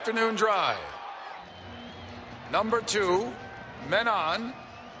Afternoon drive. Number 2, men on,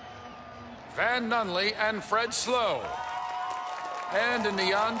 Van Nunley and Fred Slow. And in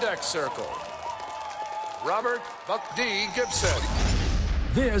the on-deck circle, Robert Buck D. Gibson.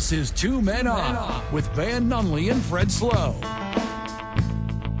 This is Two Men On with Van Nunley and Fred Slow.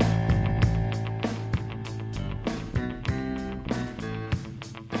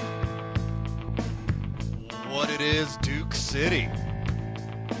 What it is, Duke City.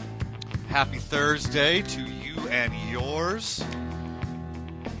 Happy Thursday to you and yours.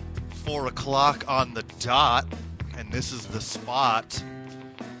 4 o'clock on the dot, and this is the spot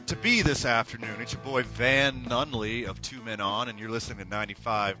to be this afternoon. It's your boy Van Nunley of Two Men On, and you're listening to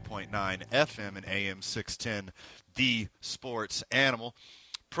 95.9 FM and AM 610, The Sports Animal.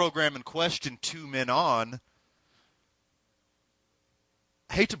 Program in question, Two Men On.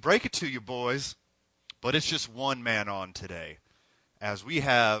 I hate to break it to you, boys, but it's just one man on today, as we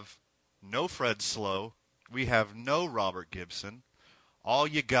have no Fred Slow, we have no Robert Gibson. All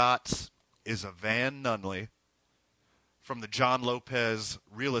you got is a Van Nunley from the John Lopez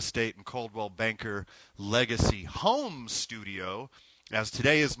Real Estate and Coldwell Banker Legacy Home Studio. As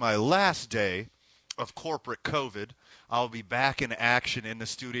today is my last day of corporate COVID, I'll be back in action in the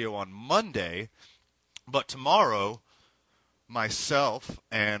studio on Monday, but tomorrow myself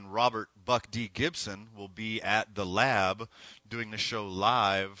and Robert Buck D. Gibson will be at the lab doing the show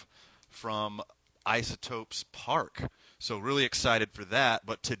live from Isotopes Park. So really excited for that.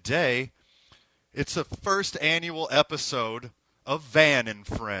 But today, it's the first annual episode of Van and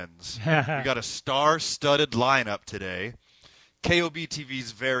Friends. We got a star-studded lineup today. KOB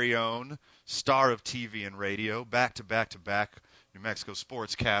TV's very own star of TV and radio, back-to-back New Mexico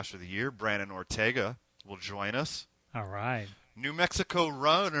Sportscaster of the Year, Brandon Ortega, will join us. All right. New Mexico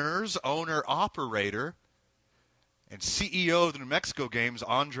Runners owner-operator and CEO of the New Mexico Games,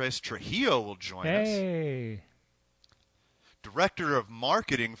 Andres Trujillo, will join us. Director of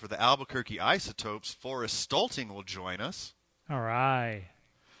Marketing for the Albuquerque Isotopes, Forrest Stolting, will join us. All right.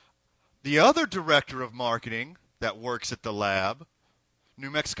 The other Director of Marketing that works at the lab,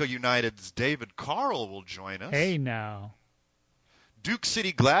 New Mexico United's David Carl, will join us. Hey, now. Duke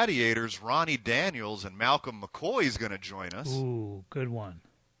City Gladiators, Ronnie Daniels and Malcolm McCoy is going to join us. Ooh, good one.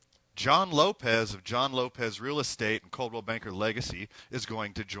 John Lopez of John Lopez Real Estate and Coldwell Banker Legacy is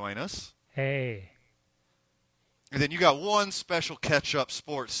going to join us. Hey. And then you got one special catch-up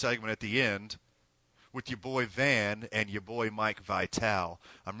sports segment at the end with your boy Van and your boy Mike Vitale.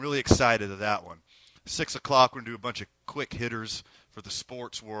 I'm really excited at that one. 6 o'clock, we're going to do a bunch of quick hitters for the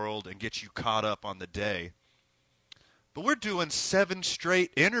sports world and get you caught up on the day. But we're doing 7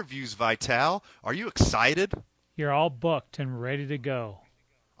 straight interviews, Vitale. Are you excited? You're all booked and ready to go.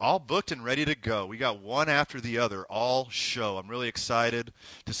 All booked and ready to go. We got one after the other, all show. I'm really excited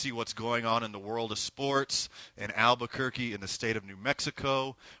to see what's going on in the world of sports in Albuquerque, in the state of New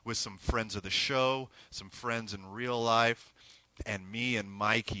Mexico, with some friends of the show, some friends in real life, and me and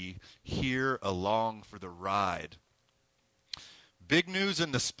Mikey here along for the ride. Big news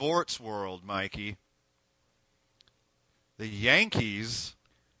in the sports world, Mikey. The Yankees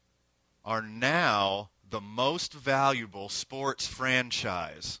are now the most valuable sports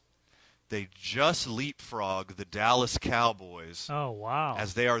franchise. They just leapfrogged the Dallas Cowboys. Oh, wow.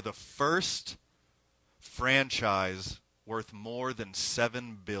 As they are the first franchise worth more than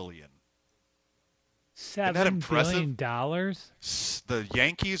 $7 billion. $7 billion? The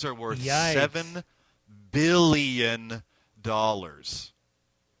Yankees are worth Yikes. $7 billion.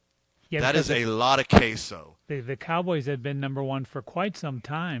 Yeah, that is a lot of queso. The Cowboys had been number one for quite some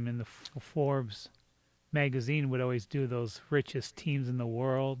time, and the Forbes magazine would always do those richest teams in the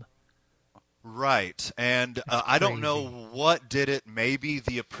world. Right, and I don't know what did it. Maybe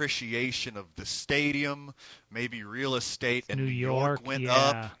the appreciation of the stadium, maybe real estate in New York went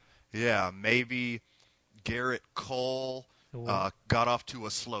up. Yeah, maybe Garrett Cole got off to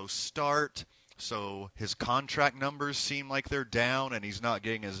a slow start, so his contract numbers seem like they're down and he's not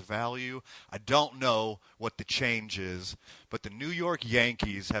getting his value. I don't know what the change is, but the New York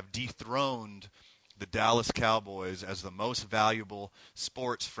Yankees have dethroned the Dallas Cowboys as the most valuable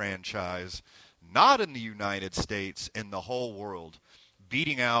sports franchise, not in the United States, in the whole world,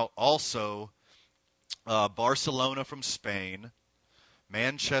 beating out also Barcelona from Spain,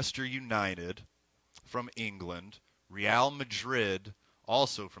 Manchester United from England, Real Madrid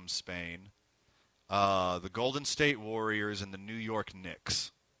also from Spain, the Golden State Warriors, and the New York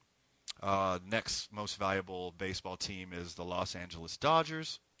Knicks. Next most valuable baseball team is the Los Angeles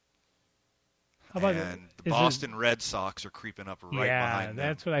Dodgers. And the Boston Red Sox are creeping up right behind them. Yeah,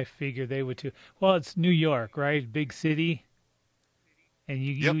 that's what I figured they would too. Well, it's New York, right? Big city. And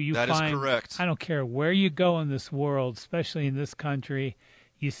you Yep, you that is find, correct. I don't care where you go in this world, especially in this country,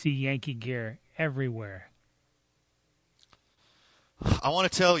 you see Yankee gear everywhere. I want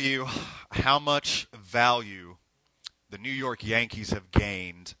to tell you how much value the New York Yankees have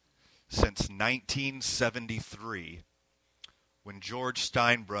gained since 1973, when George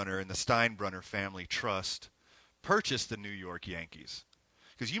Steinbrenner and the Steinbrenner Family Trust purchased the New York Yankees.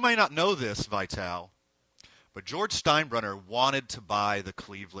 Because you may not know this, Vital, but George Steinbrenner wanted to buy the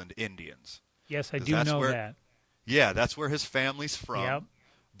Cleveland Indians. Yes, I 'Cause do that's know where- that. Yeah, that's where his family's from. Yep.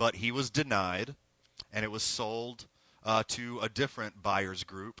 But he was denied, and it was sold to a different buyer's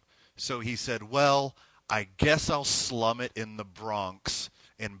group. So he said, well, I guess I'll slum it in the Bronx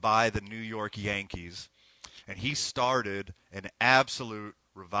and buy the New York Yankees. And he started an absolute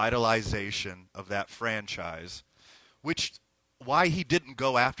revitalization of that franchise, which why he didn't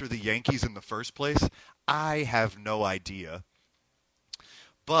go after the Yankees in the first place, I have no idea.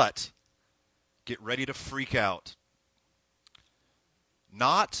 But get ready to freak out.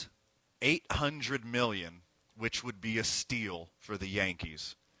 Not $800 million, which would be a steal for the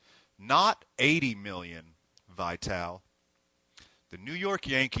Yankees. Not $80 million, Vital. The New York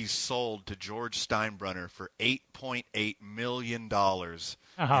Yankees sold to George Steinbrenner for $8.8 million in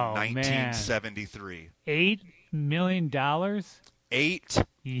 1973. $8 million? $8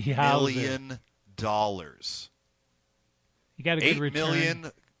 million. You got a good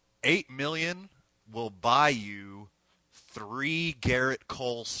return. $8 million will buy you 3 Garrett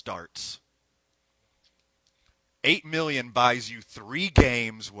Cole starts. $8 million buys you 3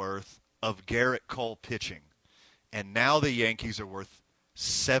 games worth of Garrett Cole pitching. And now the Yankees are worth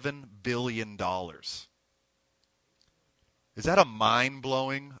 $7 billion. Is that a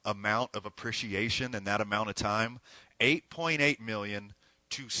mind-blowing amount of appreciation in that amount of time? $8.8 million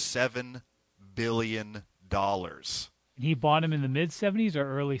to $7 billion. He bought him in the mid-'70s or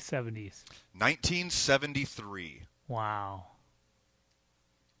early '70s? 1973. Wow.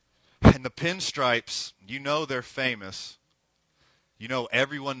 And the pinstripes, you know they're famous. You know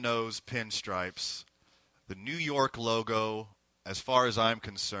everyone knows pinstripes. The New York logo, as far as I'm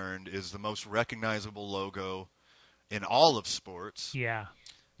concerned, is the most recognizable logo in all of sports. Yeah.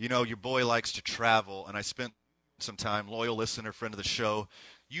 You know, your boy likes to travel, and I spent some time, loyal listener, friend of the show.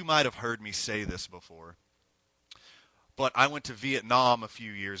 You might have heard me say this before. But I went to Vietnam a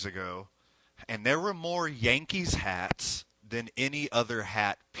few years ago, and there were more Yankees hats than any other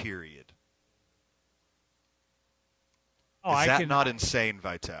hat, period. Oh, Is that not insane,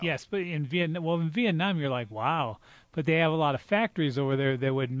 Vital? Yes, but in Vietnam, you're like, wow. But they have a lot of factories over there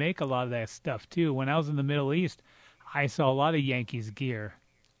that would make a lot of that stuff, too. When I was in the Middle East, I saw a lot of Yankees gear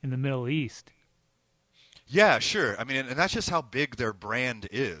in the Middle East. Yeah, sure. I mean, and that's just how big their brand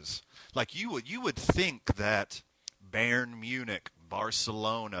is. Like, you would think that Bayern Munich,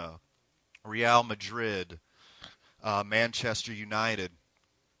 Barcelona, Real Madrid, Manchester United,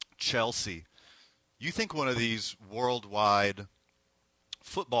 Chelsea, you think one of these worldwide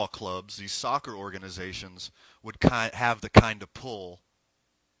football clubs, these soccer organizations, would have the kind of pull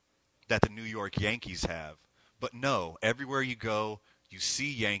that the New York Yankees have. But no, everywhere you go, you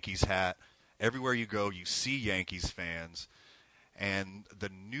see Yankees hat. Everywhere you go, you see Yankees fans. And the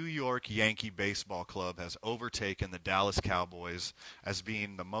New York Yankee Baseball Club has overtaken the Dallas Cowboys as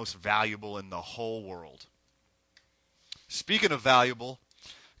being the most valuable in the whole world. Speaking of valuable,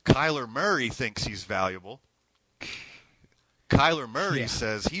 Kyler Murray thinks he's valuable. Kyler Murray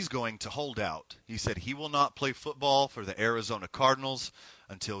says he's going to hold out. He said he will not play football for the Arizona Cardinals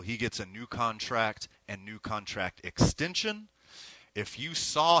until he gets a new contract and new contract extension. If you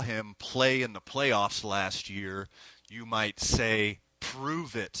saw him play in the playoffs last year, you might say,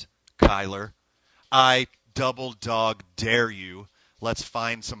 prove it, Kyler. I double dog dare you. Let's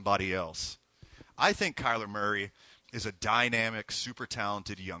find somebody else. I think Kyler Murray is a dynamic, super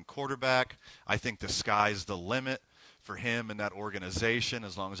talented young quarterback. I think the sky's the limit for him and that organization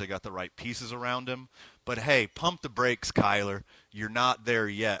as long as they got the right pieces around him. But hey, pump the brakes, Kyler. You're not there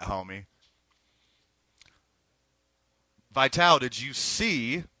yet, homie. Vital, did you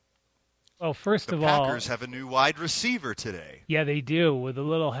see Well, first the of all, Packers have a new wide receiver today? yeah, they do. With a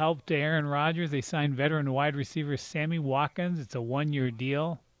little help to Aaron Rodgers, they signed veteran wide receiver Sammy Watkins. It's a 1-year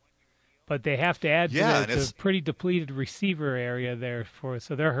deal. But they have to add to it. It's a pretty depleted receiver area there,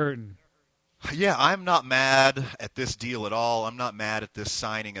 so they're hurting. Yeah, I'm not mad at this deal at all. I'm not mad at this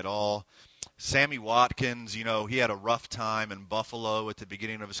signing at all. Sammy Watkins, you know, he had a rough time in Buffalo at the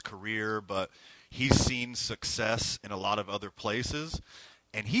beginning of his career, but he's seen success in a lot of other places.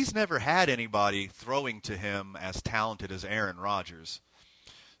 And he's never had anybody throwing to him as talented as Aaron Rodgers.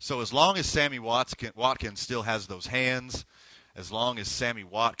 So as long as Sammy Watkins still has those hands as long as Sammy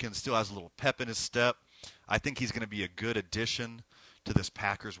Watkins still has a little pep in his step, I think he's going to be a good addition to this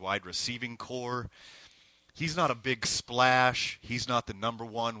Packers wide receiving core. He's not a big splash. He's not the number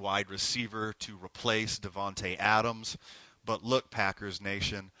one wide receiver to replace Davante Adams. But look, Packers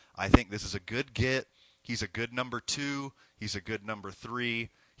Nation, I think this is a good get. He's a good number 2. He's a good number 3.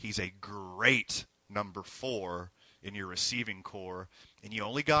 He's a great number 4 in your receiving core. And you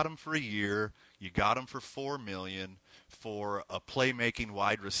only got him for a year. You got him for $4 million. For a playmaking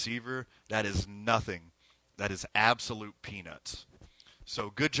wide receiver, that is nothing. That is absolute peanuts.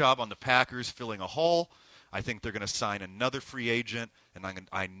 So good job on the Packers filling a hole. I think they're going to sign another free agent, and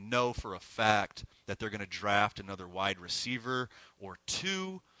I know for a fact that they're going to draft another wide receiver or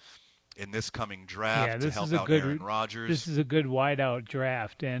 2 in this coming draft to help out Aaron Rodgers. This is a good wideout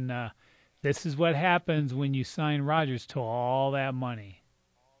draft, and this is what happens when you sign Rodgers to all that money.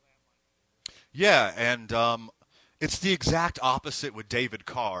 Yeah, and it's the exact opposite with David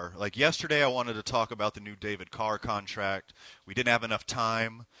Carr. Like yesterday I wanted to talk about the new David Carr contract. We didn't have enough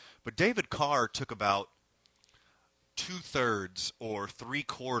time. But David Carr took about 2/3 or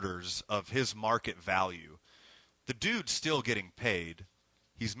 3/4 of his market value. The dude's still getting paid.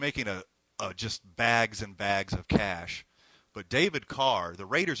 He's making a just bags and bags of cash. But David Carr, the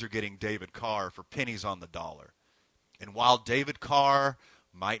Raiders are getting David Carr for pennies on the dollar. And while David Carr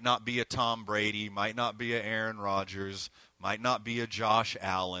might not be a Tom Brady, might not be a Aaron Rodgers, might not be a Josh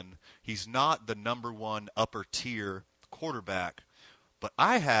Allen, he's not the number one upper tier quarterback. But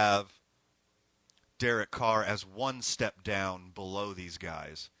I have Derek Carr as one step down below these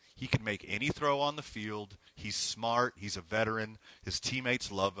guys. He can make any throw on the field. He's smart. He's a veteran. His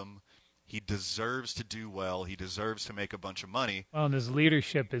teammates love him. He deserves to do well. He deserves to make a bunch of money. Well, and his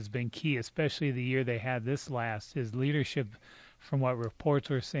leadership has been key, especially the year they had this last. His leadership, from what reports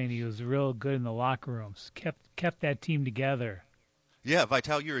were saying, he was real good in the locker rooms. Kept that team together. Yeah,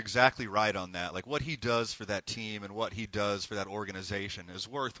 Vital, you're exactly right on that. Like what he does for that team and what he does for that organization is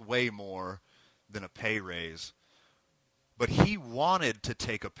worth way more than a pay raise. But he wanted to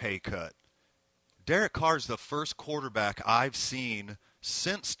take a pay cut. Derek Carr's the first quarterback I've seen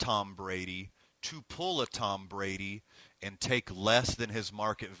since Tom Brady to pull a Tom Brady and take less than his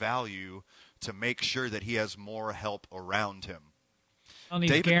market value to make sure that he has more help around him. Well,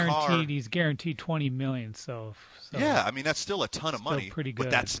 he's guaranteed $20 million. So yeah, I mean that's still a ton of money. Pretty good.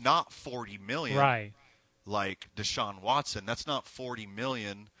 But that's not $40 million. Right. Like Deshaun Watson, that's not $40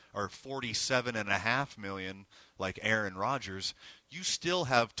 million or $47.5 million like Aaron Rodgers. You still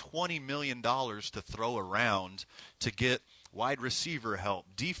have $20 million to throw around to get wide receiver help,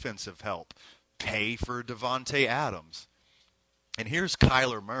 defensive help, pay for Davante Adams. And here's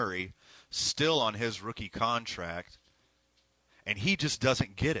Kyler Murray still on his rookie contract, and he just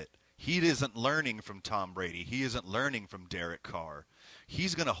doesn't get it. He isn't learning from Tom Brady. He isn't learning from Derek Carr.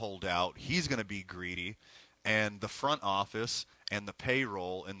 He's going to hold out. He's going to be greedy. And the front office and the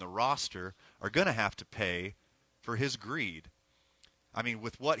payroll and the roster are going to have to pay for his greed. I mean,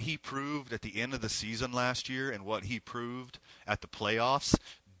 with what he proved at the end of the season last year and what he proved at the playoffs,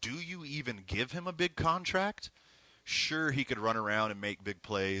 do you even give him a big contract? Sure, he could run around and make big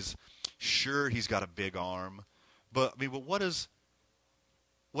plays. Sure, he's got a big arm. But, I mean, what does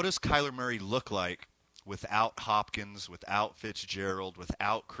Kyler Murray look like without Hopkins, without Fitzgerald,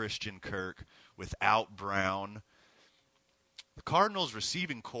 without Christian Kirk, without Brown? The Cardinals'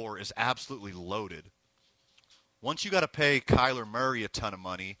 receiving core is absolutely loaded. Once you got to pay Kyler Murray a ton of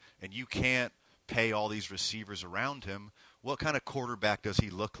money and you can't pay all these receivers around him, what kind of quarterback does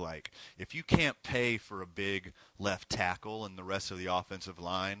he look like? If you can't pay for a big left tackle and the rest of the offensive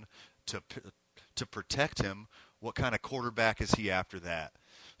line to protect him, what kind of quarterback is he after that?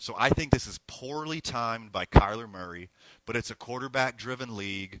 So I think this is poorly timed by Kyler Murray, but it's a quarterback-driven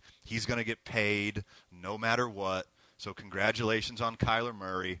league. He's going to get paid no matter what. So congratulations on Kyler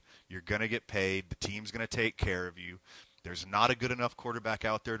Murray. You're going to get paid. The team's going to take care of you. There's not a good enough quarterback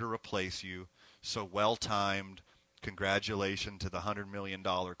out there to replace you. So well-timed. Congratulations to the $100 million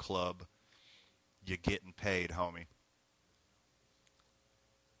club. You're getting paid, homie.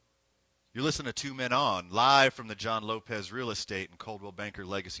 You're listening to Two Men On, live from the John Lopez Real Estate and Coldwell Banker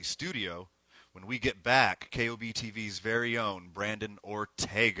Legacy Studio. When we get back, KOB TV's very own Brandon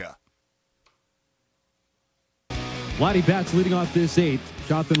Ortega. Vladdy Bats leading off this eighth.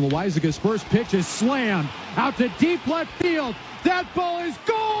 Jonathan Loizaga's first pitch is slammed out to deep left field. That ball is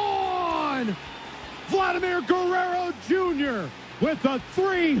gone! Vladimir Guerrero Jr. with a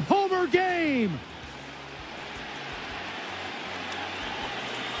 3-homer game.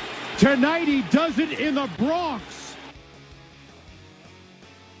 Tonight he does it in the Bronx.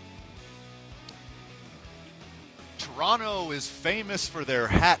 Toronto is famous for their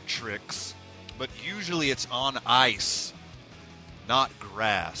hat tricks, but usually it's on ice, not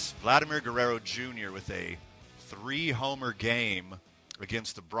grass. Vladimir Guerrero Jr. with a 3-homer game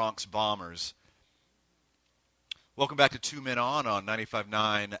against the Bronx Bombers. Welcome back to 2 Men On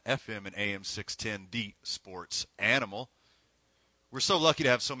 95.9 FM and AM 610, the Sports Animal. We're so lucky to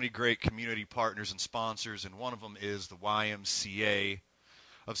have so many great community partners and sponsors, and one of them is the YMCA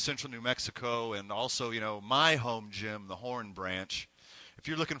of Central New Mexico, and also, my home gym, the Horn Branch. If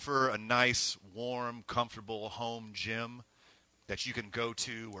you're looking for a nice, warm, comfortable home gym that you can go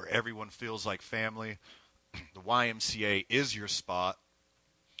to where everyone feels like family, the YMCA is your spot.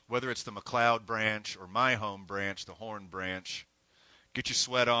 Whether it's the McLeod branch or my home branch, the Horn Branch, get your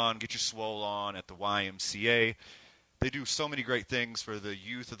sweat on, get your swole on at the YMCA. They do so many great things for the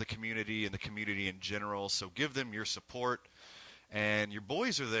youth of the community and the community in general, so give them your support. And your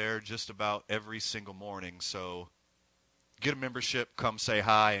boys are there just about every single morning, so get a membership, come say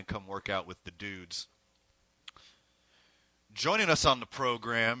hi, and come work out with the dudes. Joining us on the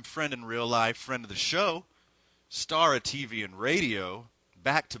program, friend in real life, friend of the show, star of TV and radio,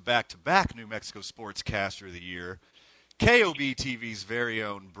 back-to-back-to-back New Mexico Sportscaster of the Year, KOB TV's very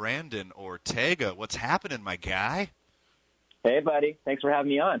own Brandon Ortega. What's happening, my guy? Hey, buddy. Thanks for having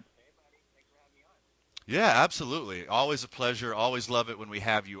me on. Yeah, absolutely. Always a pleasure. Always love it when we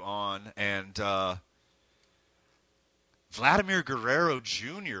have you on. And Vladimir Guerrero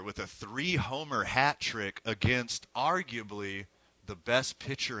Jr. with a 3-homer hat trick against arguably the best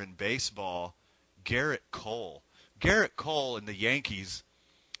pitcher in baseball, Gerrit Cole. Gerrit Cole and the Yankees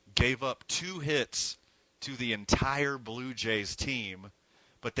gave up 2 hits to the entire Blue Jays team,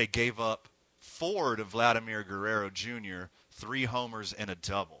 but they gave up 4 to Vladimir Guerrero Jr., 3 homers and a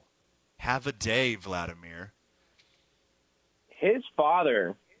double. Have a day, Vladimir. His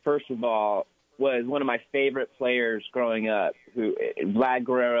father, first of all, was one of my favorite players growing up, Vlad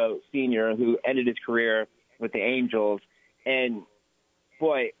Guerrero Sr., who ended his career with the Angels. And,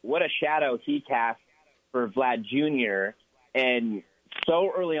 boy, what a shadow he cast for Vlad Jr. And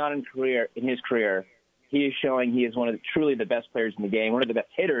so early on in his career, he is showing he is one of truly the best players in the game, one of the best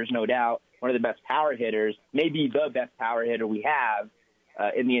hitters, no doubt, one of the best power hitters, maybe the best power hitter we have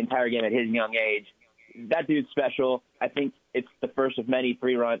in the entire game at his young age. That dude's special. I think it's the first of many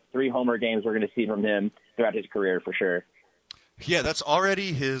 3-homer games we're going to see from him throughout his career for sure. Yeah, that's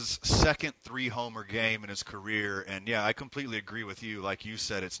already his second 3-homer game in his career. And, yeah, I completely agree with you. Like you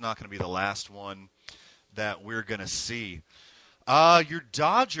said, it's not going to be the last one that we're going to see. Your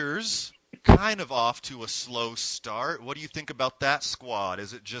Dodgers kind of off to a slow start. What do you think about that squad?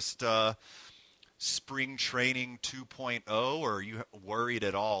 Is it just spring training 2.0, or are you worried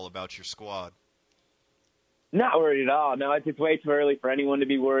at all about your squad? Not worried at all. No, it's way too early for anyone to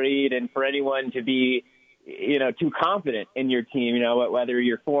be worried and for anyone to be, too confident in your team. Whether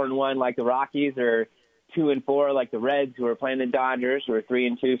you're 4-1 like the Rockies or 2-4 like the Reds, who are playing the Dodgers, who are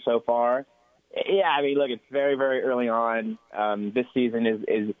 3-2 so far. Yeah, I mean, look, it's very, very early on. This season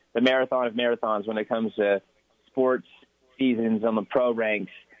is the marathon of marathons when it comes to sports seasons on the pro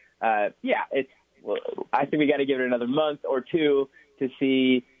ranks. I think we got to give it another month or two to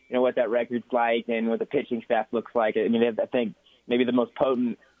see, what that record's like and what the pitching staff looks like. I mean, I think maybe the most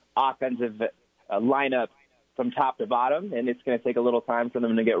potent offensive lineup from top to bottom, and it's going to take a little time for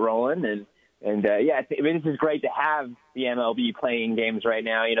them to get rolling. This is great to have the MLB playing games right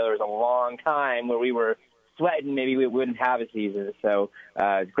now. There was a long time where we were sweating maybe we wouldn't have a season. So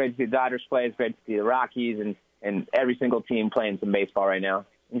it's great to see the Dodgers play. It's great to see the Rockies and every single team playing some baseball right now,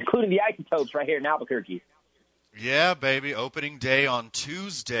 including the Isotopes right here in Albuquerque. Yeah, baby. Opening day on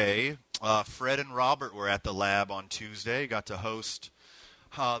Tuesday. Fred and Robert were at the lab on Tuesday. Got to host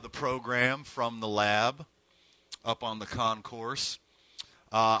the program from the lab up on the concourse.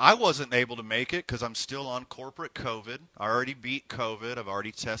 I wasn't able to make it because I'm still on corporate COVID. I already beat COVID. I've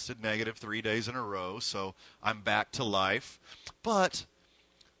already tested negative 3 days in a row, so I'm back to life. But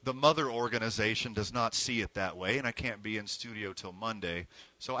the mother organization does not see it that way, and I can't be in studio till Monday.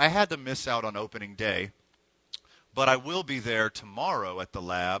 So I had to miss out on opening day. But I will be there tomorrow at the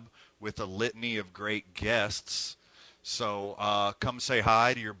lab with a litany of great guests. So come say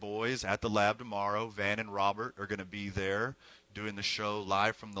hi to your boys at the lab tomorrow. Van and Robert are going to be there doing the show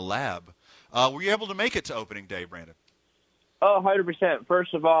live from the lab. Were you able to make it to opening day, Brandon? Oh, 100%.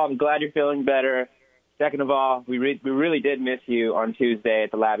 First of all, I'm glad you're feeling better. Second of all, we really did miss you on Tuesday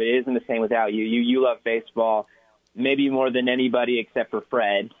at the lab. It isn't the same without you. You love baseball maybe more than anybody except for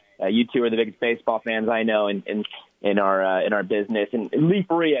Fred. You two are the biggest baseball fans I know in our business. And Lee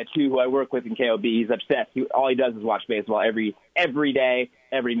Faria, too, who I work with in KOB, he's obsessed. All he does is watch baseball every day,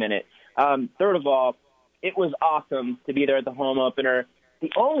 every minute. Third of all, it was awesome to be there at the home opener.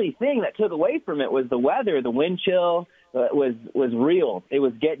 The only thing that took away from it was the weather. The wind chill was real. It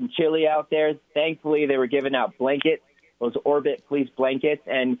was getting chilly out there. Thankfully, they were giving out blankets, those Orbit fleece blankets.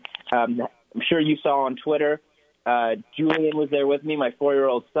 And I'm sure you saw on Twitter, Julian was there with me, my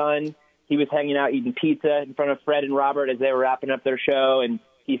 4-year-old son. He was hanging out eating pizza in front of Fred and Robert as they were wrapping up their show, and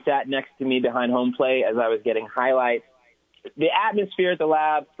he sat next to me behind home plate as I was getting highlights. The atmosphere at the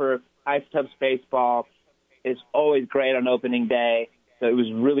lab for Isotopes baseball is always great on opening day. So it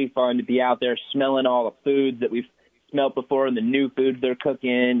was really fun to be out there smelling all the foods that we've smelled before and the new foods they're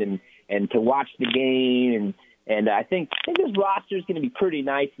cooking and to watch the game. And I think this roster is going to be pretty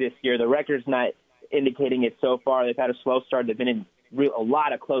nice this year. The record's not indicating it so far. They've had a slow start. They've been in a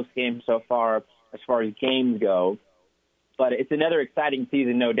lot of close games so far as games go. But it's another exciting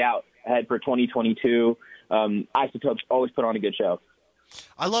season, no doubt, ahead for 2022. Isotopes always put on a good show.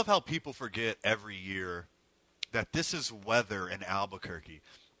 I love how people forget every year that this is weather in Albuquerque.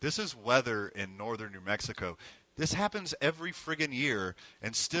 This is weather in northern New Mexico. This happens every friggin' year,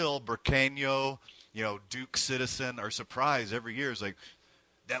 and still Burqueño, Duke Citizen are surprised every year. It's like,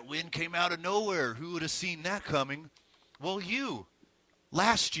 that wind came out of nowhere. Who would have seen that coming? Well, you.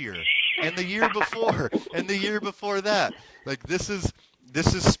 Last year, and the year before, and the year before that. Like, this is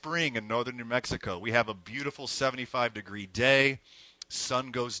spring in northern New Mexico. We have a beautiful 75-degree day.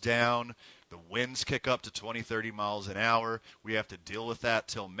 Sun goes down. The winds kick up to 20, 30 miles an hour. We have to deal with that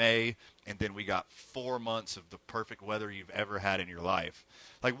till May, and then we got 4 months of the perfect weather you've ever had in your life.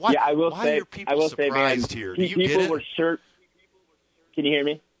 Like, why are people surprised here? Do you get it? Can you hear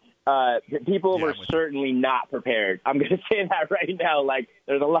me? People were certainly not prepared. I'm going to say that right now. Like,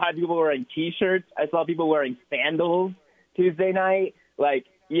 there's a lot of people wearing T-shirts. I saw people wearing sandals Tuesday night. Like,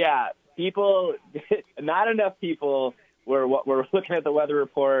 yeah, not enough people were looking at the weather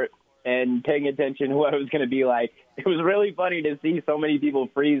report and paying attention to what it was going to be like. It was really funny to see so many people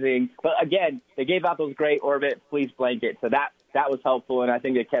freezing. But, again, they gave out those great Orbit fleece blankets, so that was helpful, and I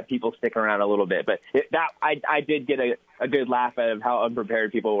think it kept people sticking around a little bit. But I did get a good laugh out of how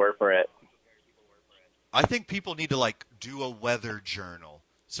unprepared people were for it. I think people need to, do a weather journal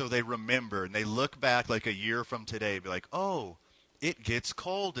so they remember, and they look back a year from today and be like, oh, it gets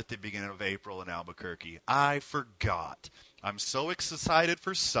cold at the beginning of April in Albuquerque. I forgot. I'm so excited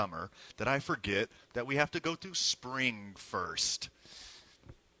for summer that I forget that we have to go through spring first.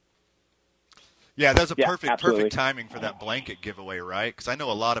 Yeah, that was perfect timing for that blanket giveaway, right? Because I know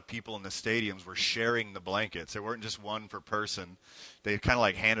a lot of people in the stadiums were sharing the blankets. There weren't just one per person. They kind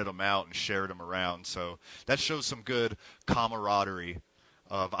of handed them out and shared them around. So that shows some good camaraderie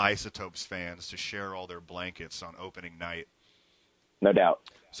of Isotopes fans to share all their blankets on opening night. No doubt.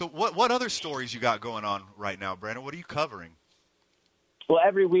 So what other stories you got going on right now, Brandon? What are you covering? Well,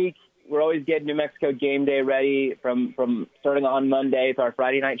 every week we're always getting New Mexico game day ready from starting on Monday. It's our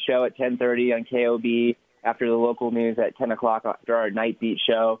Friday night show at 10:30 on KOB after the local news at 10 o'clock after our Night Beat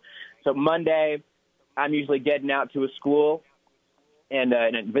show. So Monday, I'm usually getting out to a school and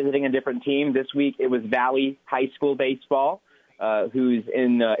visiting a different team. This week it was Valley High School baseball, who's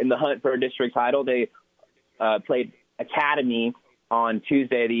in the hunt for a district title. They played Academy on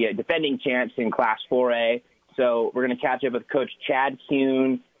Tuesday, the defending champs in Class 4A. So we're going to catch up with Coach Chad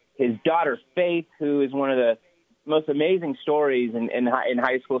Kuhn, his daughter Faith, who is one of the most amazing stories in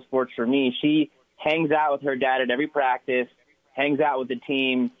high school sports for me. She hangs out with her dad at every practice, hangs out with the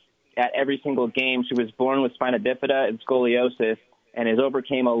team at every single game. She was born with spina bifida and scoliosis and has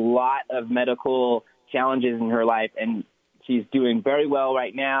overcame a lot of medical challenges in her life, and she's doing very well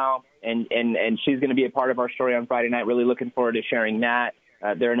right now. And she's going to be a part of our story on Friday night. Really looking forward to sharing that.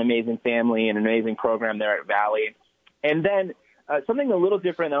 They're an amazing family and an amazing program there at Valley. And then something a little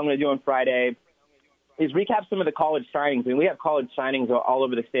different that I'm going to do on Friday is recap some of the college signings. I mean, we have college signings all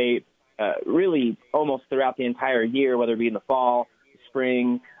over the state, really almost throughout the entire year, whether it be in the fall,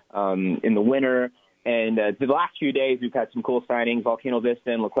 spring, in the winter. And the last few days, we've had some cool signings. Volcano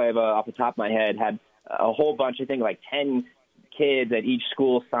Vista and La Cueva, off the top of my head, had a whole bunch, I think 10 kids at each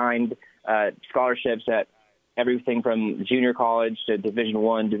school signed scholarships at everything from junior college to Division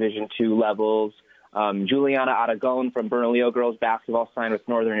I, Division II levels. Juliana Aragon from Bernalillo girls basketball signed with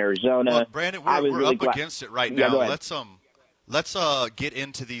Northern Arizona. Well, Brandon, we're up against it right now. Let's get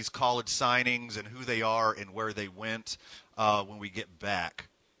into these college signings and who they are and where they went when we get back.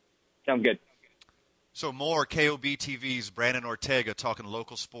 Sounds good. So more KOB TV's Brandon Ortega talking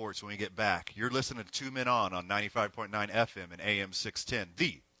local sports when we get back. You're listening to 2 Men On 95.9 FM and AM 610,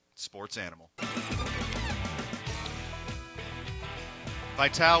 the sports animal.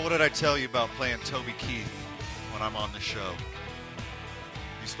 Vital, what did I tell you about playing Toby Keith when I'm on the show?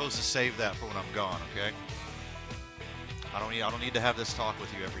 You're supposed to save that for when I'm gone, okay? I don't need to have this talk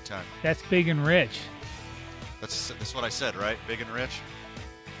with you every time. That's Big and Rich. That's what I said, right? Big and Rich?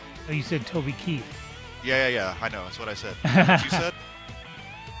 Oh, you said Toby Keith. Yeah. I know. That's what I said. What you said?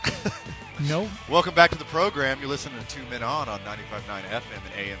 Nope. Welcome back to the program. You're listening to 2 Men On 95.9 FM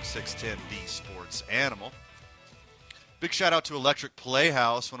and AM 610, the Sports Animal. Big shout out to Electric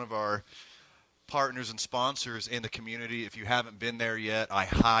Playhouse, one of our partners and sponsors in the community. If you haven't been there yet, I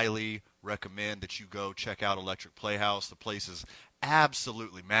highly recommend that you go check out Electric Playhouse. The place is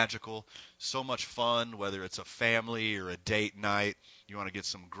absolutely magical. So much fun, whether it's a family or a date night, you want to get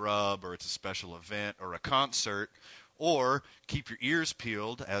some grub, or it's a special event or a concert, or keep your ears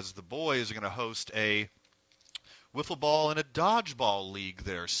peeled as the boys are going to host a wiffle ball and a dodgeball league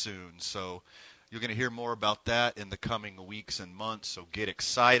there soon. So you're going to hear more about that in the coming weeks and months, so get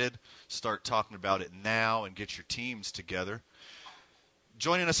excited. Start talking about it now and get your teams together.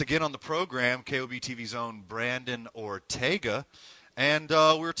 Joining us again on the program, KOB TV's own Brandon Ortega. And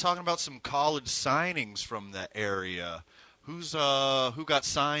we were talking about some college signings from the area. Who got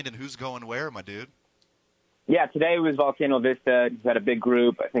signed and who's going where, my dude? Yeah, today was Volcano Vista. Just had a big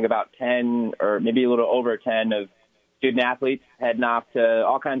group, I think about 10 or maybe a little over 10 of student athletes heading off to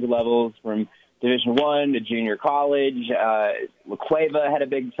all kinds of levels from Division I to junior college. La Cueva had a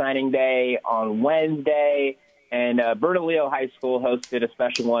big signing day on Wednesday. And Bernalillo High School hosted a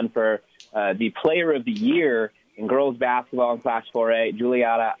special one for the Player of the Year in girls basketball in Class 4A,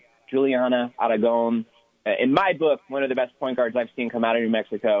 Juliana Aragon. In my book, one of the best point guards I've seen come out of New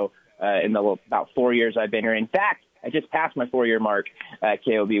Mexico in the about 4 years I've been here. In fact, I just passed my 4-year mark at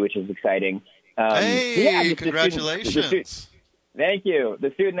KOB, which is exciting. Congratulations. Thank you.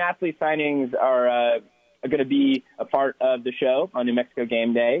 The student-athlete signings are going to be a part of the show on New Mexico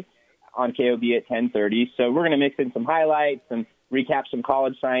Game Day on KOB at 10:30. So we're going to mix in some highlights and recap some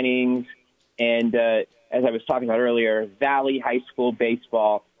college signings. And as I was talking about earlier, Valley High School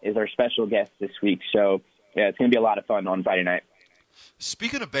baseball is our special guest this week. So yeah, it's going to be a lot of fun on Friday night.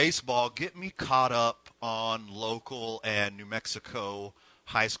 Speaking of baseball, get me caught up on local and New Mexico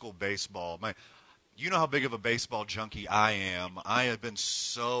high school baseball. You know how big of a baseball junkie I am. I have been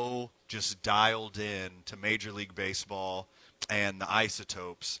so just dialed in to Major League Baseball and the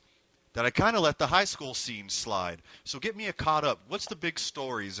Isotopes that I kind of let the high school scene slide. So get me caught up. What's the big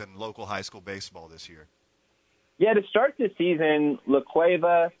stories in local high school baseball this year? Yeah, to start the season, La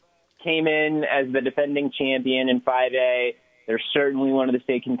Cueva came in as the defending champion in 5A. They're certainly one of the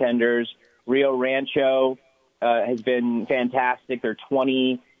state contenders. Rio Rancho has been fantastic. They're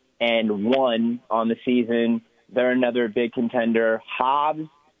 20-1 on the season. They're another big contender. Hobbs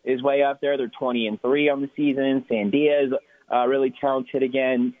is way up there. They're 20-3 on the season. Sandia is really talented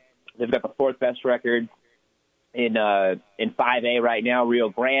again. They've got the fourth best record in 5A right now. Rio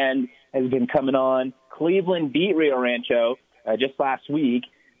Grande has been coming on. Cleveland beat Rio Rancho just last week.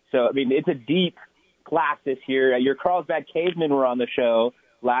 So, I mean, it's a deep class this year. Your Carlsbad Cavemen were on the show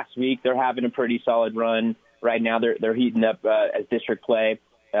last week. They're having a pretty solid run right now. They're heating up as district play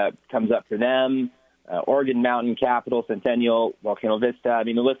comes up for them. Oregon Mountain Capital, Centennial, Volcano Vista. I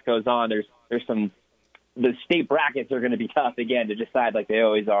mean, the list goes on. There's some. The state brackets are going to be tough again to decide, like they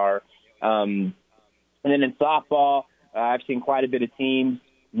always are. And then in softball, I've seen quite a bit of teams,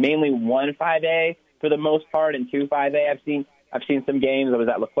 mainly 1 5A for the most part, and 2 5A. I've seen some games. I was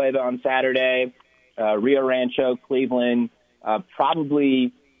at La Cueva on Saturday, Rio Rancho, Cleveland,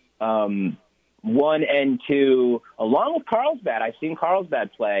 probably 1 and 2, along with Carlsbad. I've seen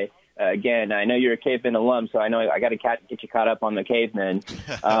Carlsbad play. Again, I know you're a Caveman alum, so I know I got to get you caught up on the Cavemen.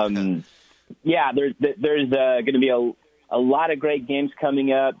 Yeah, there's going to be a lot of great games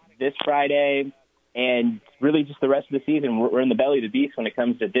coming up this Friday, and really just the rest of the season. We're in the belly of the beast when it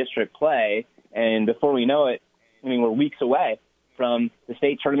comes to district play, and before we know it, I mean, we're weeks away from the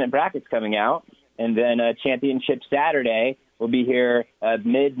state tournament brackets coming out, and then championship Saturday will be here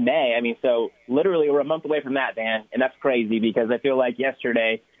mid-May. I mean, so literally we're a month away from that, Dan, and that's crazy because I feel like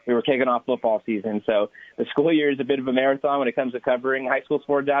yesterday we were kicking off football season. So the school year is a bit of a marathon when it comes to covering high school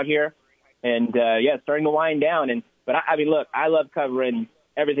sports out here. And, yeah, it's starting to wind down. But I mean, look, I love covering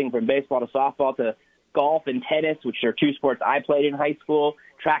everything from baseball to softball to golf and tennis, which are two sports I played in high school.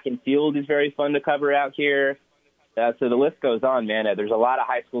 Track and field is very fun to cover out here. So the list goes on, man. There's a lot of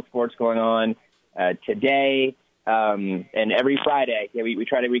high school sports going on today and every Friday. Yeah, we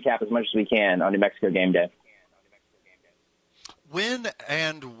try to recap as much as we can on New Mexico Game Day. When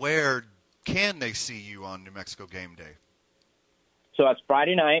and where can they see you on New Mexico Game Day? So it's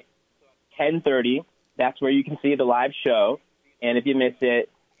Friday night, 10:30. That's where you can see the live show. And if you miss it,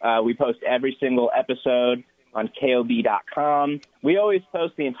 we post every single episode on KOB.com. We always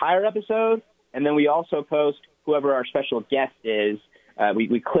post the entire episode, and then we also post whoever our special guest is.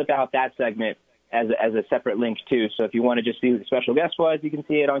 We clip out that segment as a separate link, too. So if you want to just see who the special guest was, you can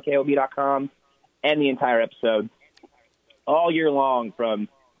see it on KOB.com and the entire episode. All year long, from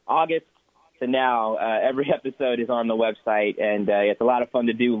August to now, every episode is on the website, and it's a lot of fun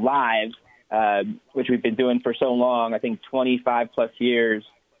to do live, which we've been doing for so long, I think 25-plus years.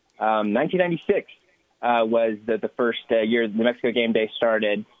 1996 was the first year the New Mexico Game Day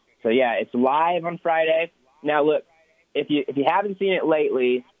started. So, yeah, it's live on Friday. Now, look, if you haven't seen it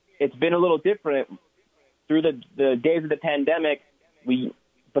lately, it's been a little different. Through the days of the pandemic,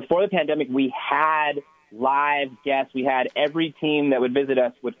 before the pandemic, we had live guests. We had every team that would visit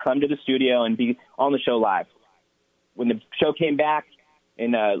us would come to the studio and be on the show live. When the show came back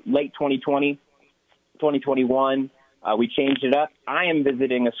in late 2020, 2021, we changed it up. I am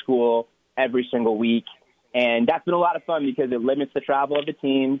visiting a school every single week, and that's been a lot of fun because it limits the travel of the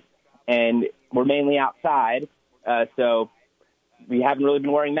team, and we're mainly outside, so we haven't really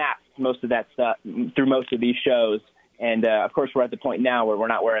been wearing masks most of that stuff through most of these shows. And, of course, we're at the point now where we're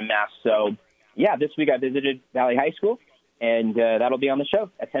not wearing masks. So, yeah, this week I visited Valley High School, and that'll be on the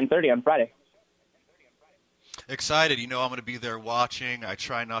show at 10:30 on Friday. Excited. You know I'm going to be there watching. I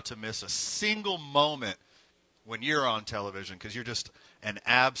try not to miss a single moment when you're on television because you're just an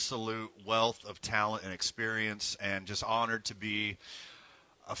absolute wealth of talent and experience, and just honored to be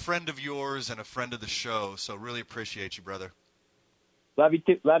a friend of yours and a friend of the show. So really appreciate you, brother. Love you,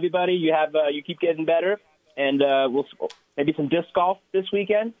 too. Love you, buddy. You keep getting better. And we'll maybe some disc golf this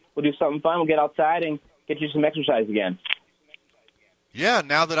weekend. We'll do something fun. We'll get outside and get you some exercise again. Yeah,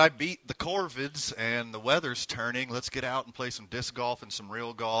 now that I beat the Corvids and the weather's turning, let's get out and play some disc golf and some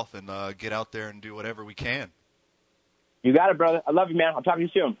real golf and get out there and do whatever we can. You got it, brother. I love you, man. I'll talk to you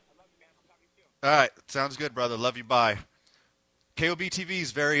soon. All right. Sounds good, brother. Love you. Bye. KOB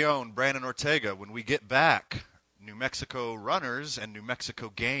TV's very own Brandon Ortega. When we get back, New Mexico runners and New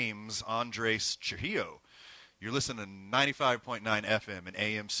Mexico games, Andres Trujillo. You're listening to 95.9 FM and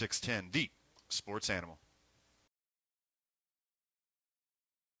AM 610, the Sports Animal.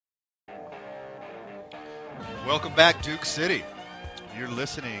 Welcome back, Duke City. You're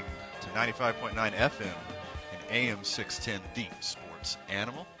listening to 95.9 FM and AM 610, the Sports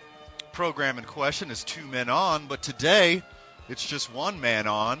Animal. Program in question is Two Men On, but today it's just one man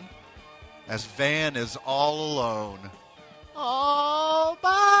on, as Van is all alone. All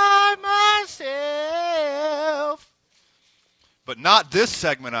by myself. But not this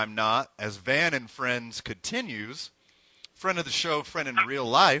segment, I'm not, as Van and Friends continues. Friend of the show, friend in real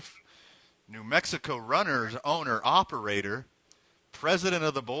life, New Mexico Runners owner-operator, president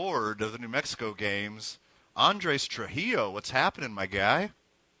of the board of the New Mexico Games, Andres Trujillo. What's happening, my guy?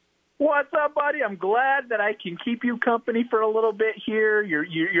 What's up, buddy? I'm glad that I can keep you company for a little bit here.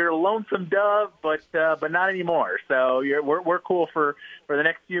 You're a lonesome dove, but not anymore. So we're cool for the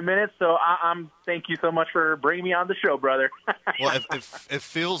next few minutes. So I'm thank you so much for bringing me on the show, brother. Well, it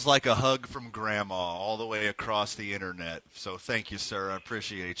feels like a hug from Grandma all the way across the internet. So thank you, sir. I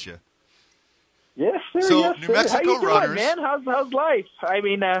appreciate you. Yes, sir. So yes, New sir. Mexico How you doing, runners, man? How's life? I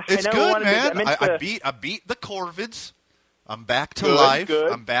mean, it's I know good, man. I beat the Corvids. I'm back to Good, life.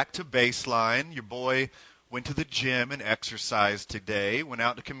 good. I'm back to baseline. Your boy went to the gym and exercised today, went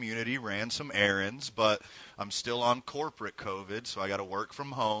out to community, ran some errands, but I'm still on corporate COVID, so I got to work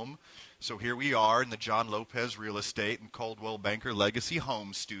from home. So here we are in the John Lopez Real Estate and Coldwell Banker Legacy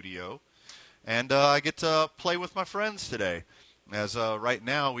Home Studio, and I get to play with my friends today, as right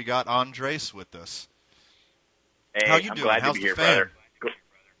now we got Andres with us. Hey, How you I'm doing? glad How's to be the here, fam? brother.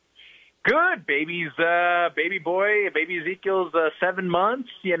 Good. Baby Ezekiel's 7 months,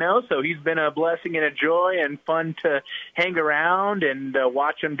 so he's been a blessing and a joy and fun to hang around and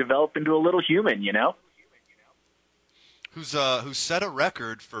watch him develop into a little human, Who's set a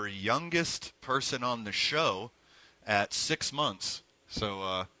record for youngest person on the show at 6 months.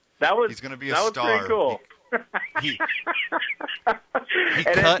 So he's going to be a star. That was pretty cool.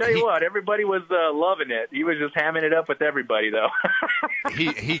 And I tell you what, everybody was loving it. He was just hamming it up with everybody, though.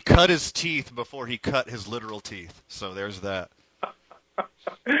 he cut his teeth before he cut his literal teeth. So there's that.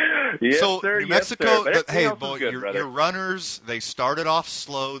 Yes, so sir, New Mexico, yes, hey, boy, your runners, they started off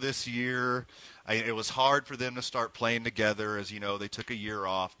slow this year. It was hard for them to start playing together, as you know, they took a year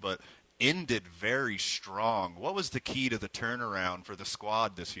off, but ended very strong. What was the key to the turnaround for the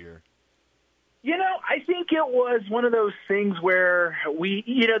squad this year? I think it was one of those things where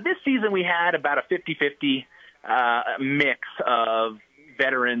this season we had about a 50-50 mix of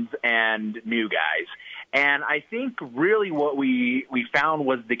veterans and new guys. And I think really what we found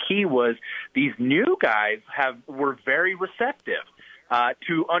was the key was these new guys were very receptive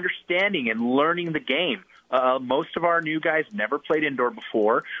to understanding and learning the game. Most of our new guys never played indoor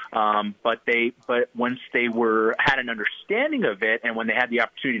before, but once they had an understanding of it, and when they had the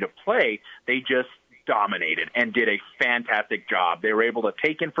opportunity to play, they just dominated and did a fantastic job. They were able to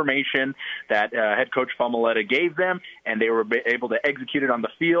take information that head coach Famoletta gave them, and they were able to execute it on the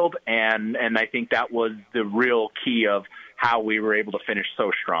field. And I think that was the real key of how we were able to finish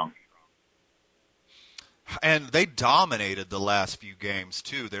so strong. And they dominated the last few games,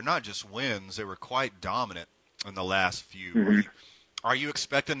 too. They're not just wins. They were quite dominant in the last few. Mm-hmm. Are you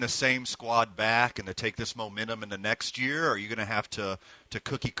expecting the same squad back and to take this momentum into next year, or are you going to have to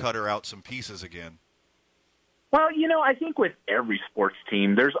cookie-cutter out some pieces again? Well, I think with every sports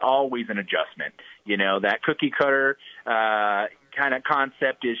team, there's always an adjustment. That cookie-cutter kind of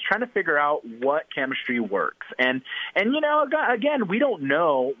concept is trying to figure out what chemistry works. And again, we don't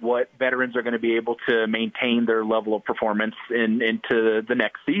know what veterans are going to be able to maintain their level of performance into the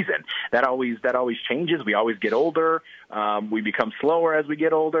next season. That always changes. We always get older. We become slower as we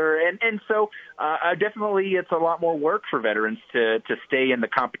get older. And so definitely it's a lot more work for veterans to stay in the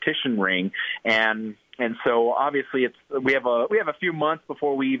competition ring. And so obviously we have a few months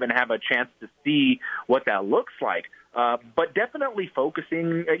before we even have a chance to see what that looks like. But definitely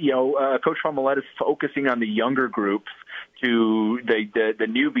focusing, Coach Famoletta is focusing on the younger groups, to the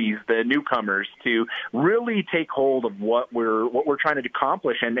newbies, the newcomers, to really take hold of what we're trying to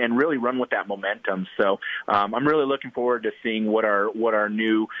accomplish and really run with that momentum. So I'm really looking forward to seeing what our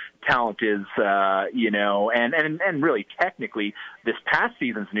new talent is, and really technically this past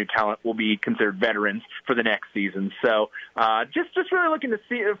season's new talent will be considered veterans for the next season. So just really looking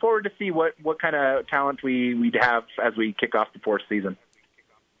forward to see what kind of talent we'd have as we kick off the fourth season.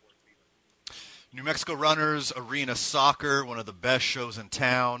 New Mexico Runners Arena Soccer, one of the best shows in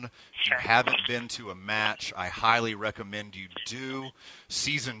town. If you haven't been to a match, I highly recommend you do.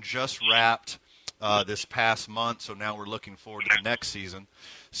 Season just wrapped this past month, so now we're looking forward to the next season.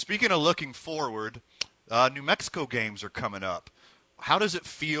 Speaking of looking forward, New Mexico games are coming up. How does it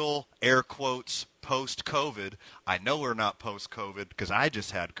feel, air quotes, post-COVID? I know we're not post-COVID because I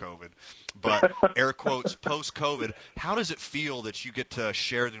just had COVID, but air quotes, post-COVID, how does it feel that you get to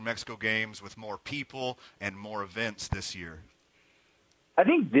share the New Mexico games with more people and more events this year? I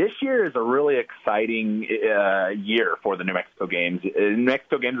think this year is a really exciting year for the New Mexico Games. New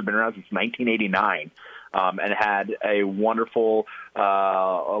Mexico Games have been around since 1989. And had a wonderful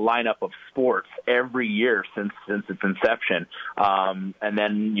lineup of sports every year since its inception. And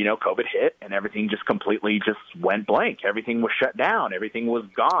then, COVID hit and everything just completely just went blank. Everything was shut down. Everything was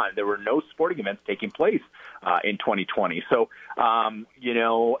gone. There were no sporting events taking place in 2020. So, and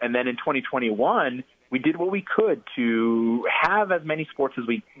then in 2021, we did what we could to have as many sports as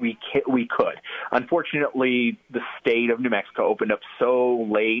we could. Unfortunately, the state of New Mexico opened up so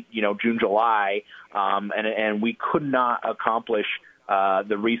late, June, July, and we could not accomplish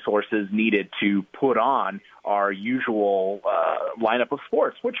the resources needed to put on our usual lineup of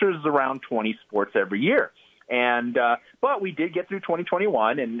sports, which is around 20 sports every year. And but we did get through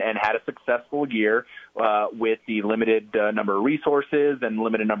 2021 and had a successful year with the limited number of resources and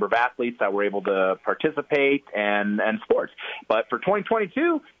limited number of athletes that were able to participate and sports. But for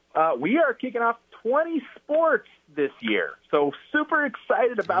 2022, we are kicking off 20 sports this year. So super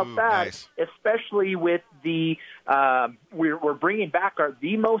excited about that, nice. Especially with the we're bringing back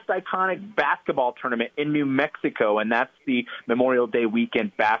the most iconic basketball tournament in New Mexico, and that's the Memorial Day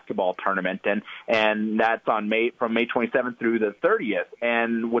weekend basketball tournament, and that's on from May 27th through the 30th.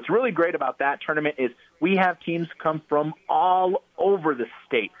 And what's really great about that tournament is we have teams come from all over the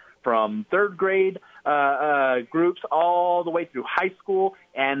state, from third grade groups all the way through high school,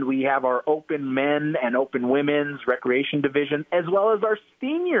 and we have our open men and open women's recreation division, as well as our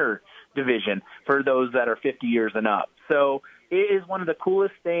senior division for those that are 50 years and up. So it is one of the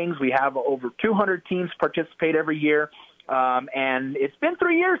coolest things. We have over 200 teams participate every year, and it's been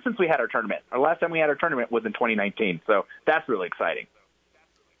 3 years since we had our tournament. Our last time we had our tournament was in 2019, so that's really exciting.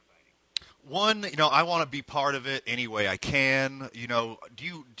 One, I want to be part of it any way I can.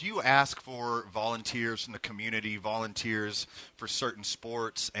 Do you ask for volunteers from the community, volunteers for certain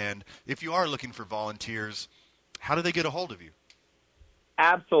sports? And if you are looking for volunteers, how do they get a hold of you?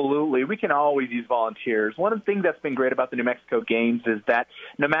 Absolutely. We can always use volunteers. One of the things that's been great about the New Mexico Games is that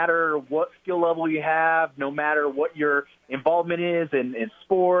no matter what skill level you have, no matter what your involvement is in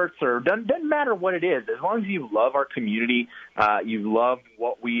sports, or doesn't matter what it is, as long as you love our community, you love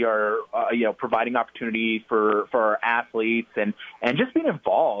what we are, providing opportunity for our athletes and just being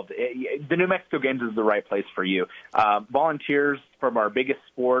involved, the New Mexico Games is the right place for you. Volunteers from our biggest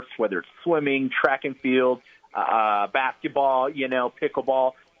sports, whether it's swimming, track and field, basketball,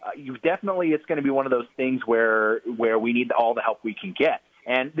 pickleball, it's going to be one of those things where we need all the help we can get.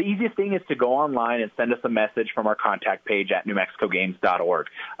 And the easiest thing is to go online and send us a message from our contact page at newmexicogames.org.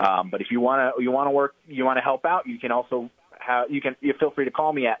 But if you want to help out, you can also you feel free to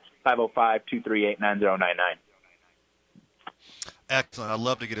call me at 505-238-9099. Excellent. I'd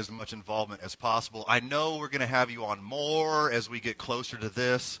love to get as much involvement as possible. I know we're going to have you on more as we get closer to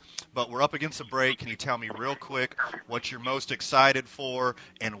this, but we're up against a break. Can you tell me real quick what you're most excited for,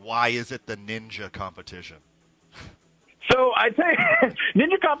 and why is it the Ninja competition? So I tell you,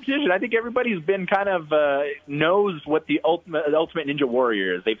 Ninja competition, I think everybody's been kind of knows what the ultimate Ninja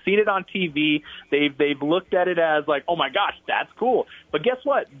Warrior is. They've seen it on TV. They've looked at it as like, oh my gosh, that's cool. But guess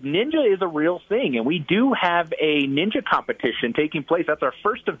what? Ninja is a real thing, and we do have a Ninja competition taking place. That's our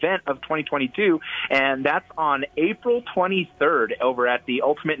first event of 2022, and that's on April 23rd over at the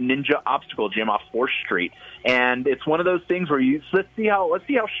Ultimate Ninja Obstacle Gym off 4th Street. And it's one of those things where let's see how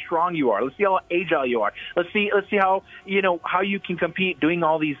strong you are. Let's see how agile you are. Let's see how how you can compete doing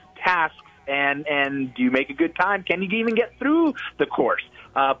all these tasks, and do you make a good time? Can you even get through the course?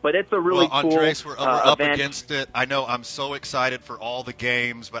 But it's a really cool Andres, we're up event. against it. I know I'm so excited for all the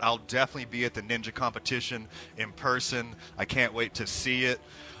games, but I'll definitely be at the Ninja competition in person. I can't wait to see it.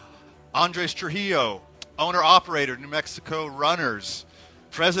 Andres Trujillo, owner-operator, New Mexico Runners,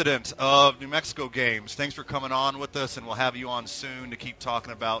 president of New Mexico Games. Thanks for coming on with us, and we'll have you on soon to keep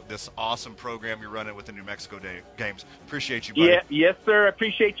talking about this awesome program you're running with the New Mexico Games. Appreciate you, buddy. Yeah, yes, sir.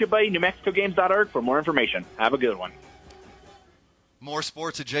 Appreciate you, buddy. NewMexicoGames.org for more information. Have a good one. More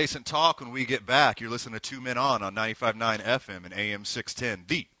sports-adjacent talk when we get back. You're listening to Two Men On 95.9 FM and AM 610,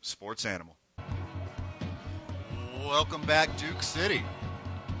 the Sports Animal. Welcome back, Duke City.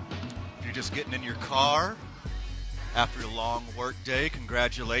 If you're just getting in your car after a long work day,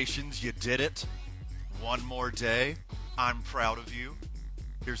 congratulations, you did it. One more day. I'm proud of you.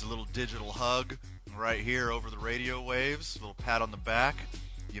 Here's a little digital hug right here over the radio waves. A little pat on the back.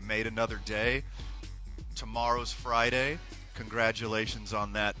 You made another day. Tomorrow's Friday. Congratulations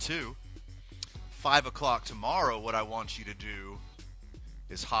on that, too. 5 o'clock tomorrow, what I want you to do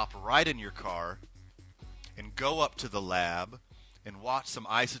is hop right in your car and go up to the lab and watch some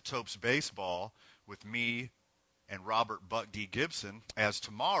Isotopes baseball with me and Robert Buck D. Gibson, as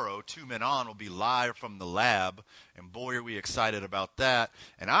tomorrow, Two Men On will be live from the lab, and boy, are we excited about that.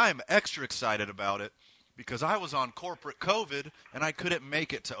 And I'm extra excited about it because I was on corporate COVID, and I couldn't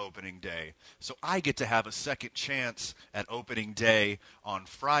make it to opening day. So I get to have a second chance at opening day on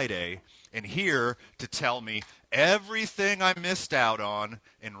Friday, and here to tell me everything I missed out on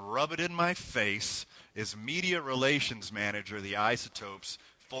and rub it in my face is Media Relations Manager of the Isotopes,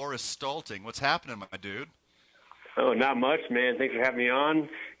 Forrest Stolting. What's happening, my dude? Oh, not much, man. Thanks for having me on.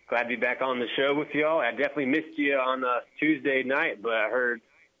 Glad to be back on the show with y'all. I definitely missed you on Tuesday night, but I heard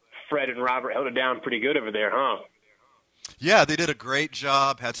Fred and Robert held it down pretty good over there, huh? Yeah, they did a great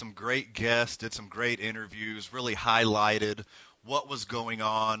job, had some great guests, did some great interviews, really highlighted what was going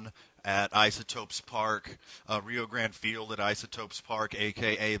on at Isotopes Park, Rio Grande Field at Isotopes Park,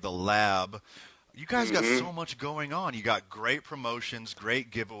 a.k.a. the Lab. You guys got so much going on. You got great promotions, great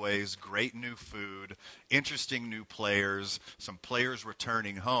giveaways, great new food, interesting new players, some players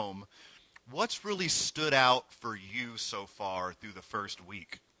returning home. What's really stood out for you so far through the first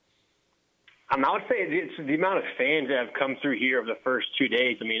week? I would say it's the amount of fans that have come through here over the first 2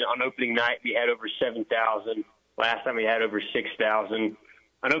 days. I mean, on opening night, we had over 7,000. Last time we had over 6,000.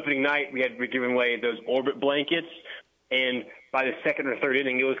 On opening night, we're giving away those Orbit blankets, and by the second or third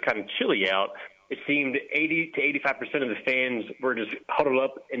inning, it was kind of chilly out. It seemed 80 to 85% of the fans were just huddled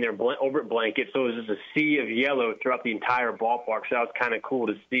up in their Orbit blankets, so it was just a sea of yellow throughout the entire ballpark. So that was kind of cool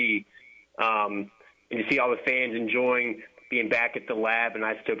to see, and to see all the fans enjoying being back at the Lab in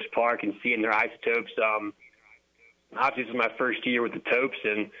Isotopes Park and seeing their Isotopes. Obviously, this is my first year with the Topes,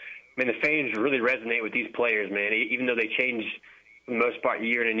 and I mean, the fans really resonate with these players, man. Even though they change for the most part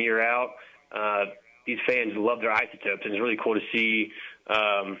year in and year out, these fans love their Isotopes, and it's really cool to see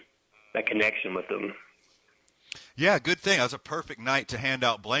that connection with them. Yeah, good thing. That was a perfect night to hand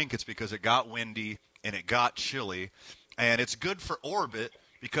out blankets because it got windy and it got chilly. And it's good for Orbit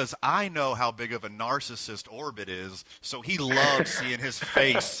because I know how big of a narcissist Orbit is, so he loves seeing his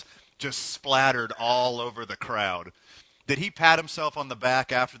face just splattered all over the crowd. Did he pat himself on the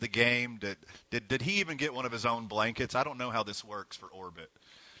back after the game? Did he even get one of his own blankets? I don't know how this works for Orbit.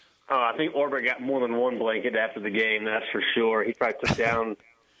 Oh, I think Orbit got more than one blanket after the game, that's for sure. He probably took down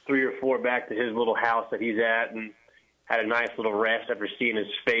 3 or 4 back to his little house that he's at and had a nice little rest after seeing his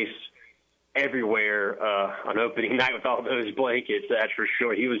face everywhere on opening night with all those blankets, that's for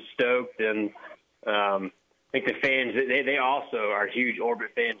sure. He was stoked, and I think the fans, they also are huge Orbit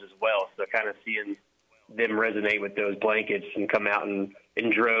fans as well, so kind of seeing them resonate with those blankets and come out in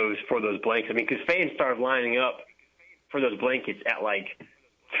droves for those blankets. I mean, because fans started lining up for those blankets at like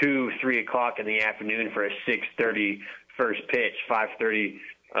 2, 3 o'clock in the afternoon for a 6:30 first pitch, 5:30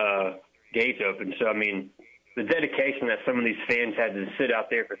 gates open. So, I mean, the dedication that some of these fans had to sit out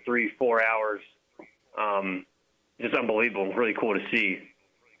there for 3-4 hours, just unbelievable. Really cool to see.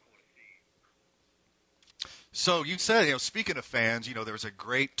 So you said, speaking of fans, there was a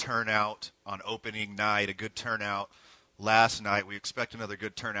great turnout on opening night, a good turnout last night. We expect another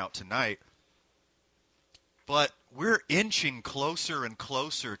good turnout tonight. But we're inching closer and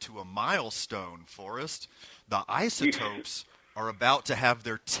closer to a milestone, Forrest. The Isotopes are about to have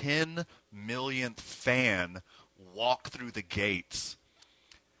their 10 millionth fan walk through the gates.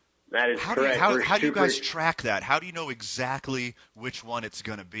 That is correct. How do you guys track that? How do you know exactly which one it's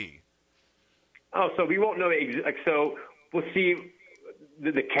going to be? Oh, so we won't know. So we'll see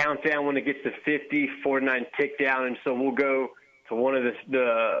the countdown when it gets to 50, 49 tick down, and so we'll go to one of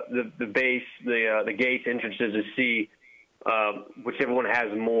the base, the gates entrances to see whichever one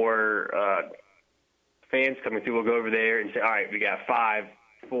has more fans coming through. We'll go over there and say, all right, we got 5,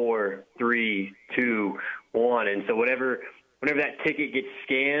 4, 3, 2, 1, and so whenever that ticket gets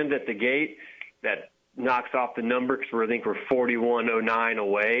scanned at the gate, that knocks off the number because I think we're 4109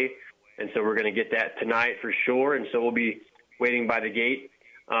 away. And so we're going to get that tonight for sure. And so we'll be waiting by the gate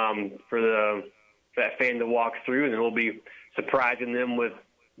for that fan to walk through, and then we'll be surprising them with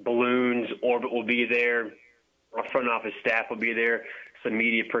balloons. Orbit will be there. Our front office staff will be there. Some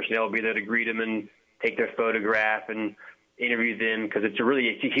media personnel will be there to greet them and take their photograph and interview them, because it's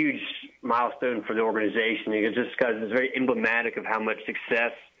a huge milestone for the organization. Just because it's very emblematic of how much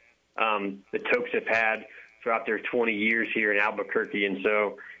success the Topes have had throughout their 20 years here in Albuquerque. And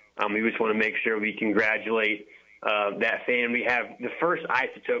so we just want to make sure we congratulate that fan. We have the first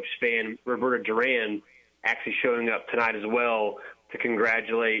Isotopes fan, Roberta Duran, actually showing up tonight as well to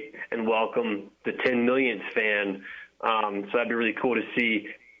congratulate and welcome the 10 millionth fan. So that'd be really cool to see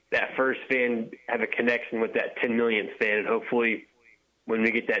that first fan have a connection with that 10 millionth fan. And hopefully when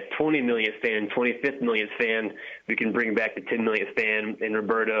we get that 20 millionth fan, 25th millionth fan, we can bring back the 10 millionth fan and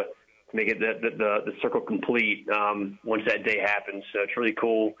Roberta to make it the circle complete once that day happens. So it's really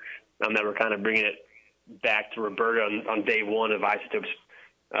cool that we're kind of bringing it back to Roberta on day one of Isotopes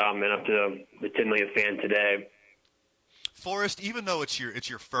and up to the 10 millionth fan today. Forrest, even though it's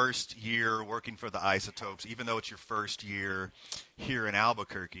your first year working for the Isotopes, even though it's your first year here in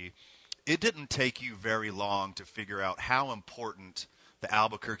Albuquerque, it didn't take you very long to figure out how important the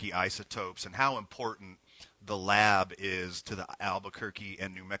Albuquerque Isotopes and how important the lab is to the Albuquerque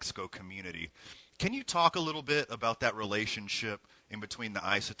and New Mexico community. Can you talk a little bit about that relationship in between the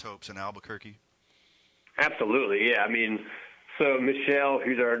Isotopes and Albuquerque? Absolutely, yeah. I mean, so Michelle,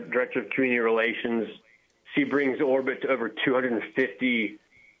 who's our Director of Community Relations, she brings Orbit to over 250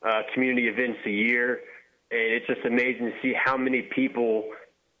 community events a year, and it's just amazing to see how many people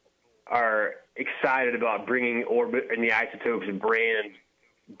are excited about bringing Orbit and the Isotopes brand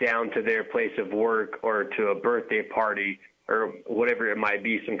down to their place of work or to a birthday party or whatever it might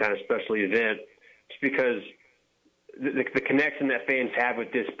be, some kind of special event, just because the connection that fans have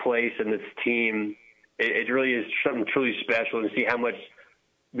with this place and this team, it really is something truly special, and see how much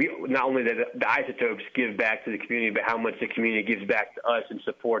not only the Isotopes give back to the community, but how much the community gives back to us and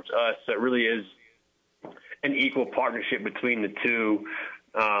supports us. So it really is an equal partnership between the two.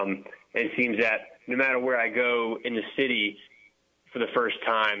 And it seems that no matter where I go in the city for the first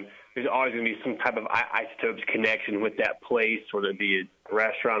time, there's always going to be some type of Isotopes connection with that place, whether it be a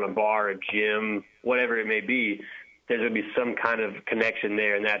restaurant, a bar, a gym, whatever it may be. There's going to be some kind of connection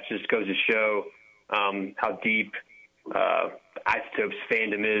there, and that just goes to show how deep Isotopes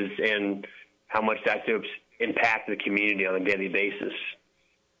fandom is and how much the Isotopes impact the community on a daily basis.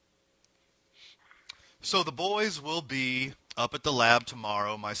 So the boys will be up at the lab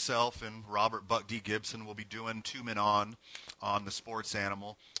tomorrow. Myself and Robert Buck D. Gibson will be doing 2 Men on the Sports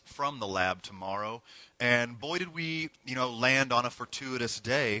Animal from the lab tomorrow. And boy, did we, land on a fortuitous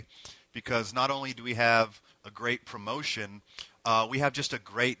day, because not only do we have a great promotion we have just a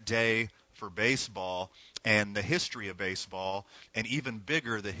great day for baseball and the history of baseball, and even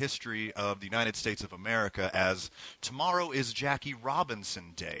bigger, the history of the United States of America, as tomorrow is Jackie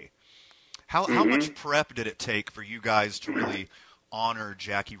Robinson Day. How much prep did it take for you guys to really honor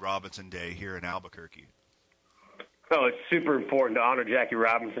Jackie Robinson Day here in Albuquerque? Oh, it's super important to honor Jackie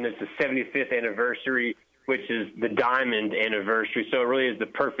Robinson. It's the 75th anniversary, which is the diamond anniversary. So it really is the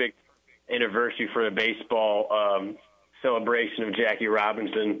perfect anniversary for the baseball celebration of Jackie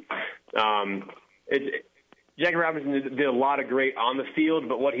Robinson. Jackie Robinson did a lot of great on the field,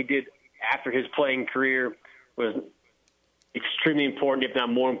 but what he did after his playing career was extremely important, if not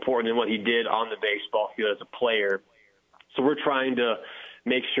more important than what he did on the baseball field as a player. So we're trying to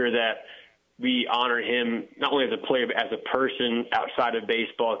make sure that we honor him not only as a player but as a person outside of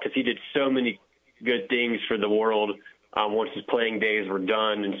baseball, because he did so many good things for the world once his playing days were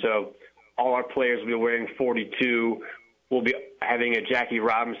done. And so all our players will be wearing 42. We'll be having a Jackie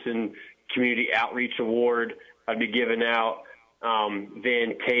Robinson Community Outreach Award. I'll be giving out.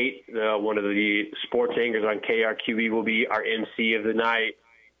 Van Tate, one of the sports anchors on KRQE, will be our MC of the night.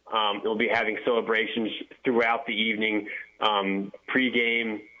 We'll be having celebrations throughout the evening,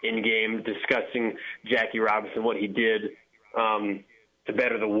 pregame, in-game, discussing Jackie Robinson, what he did to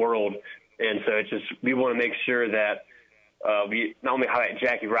better the world. And so it's just, we want to make sure that we not only highlight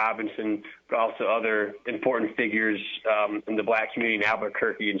Jackie Robinson, but also other important figures in the black community in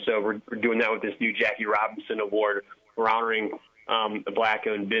Albuquerque. And so we're doing that with this new Jackie Robinson Award. We're honoring a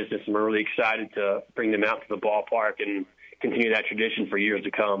black-owned business, and we're really excited to bring them out to the ballpark and continue that tradition for years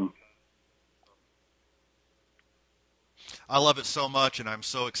to come. I love it so much, and I'm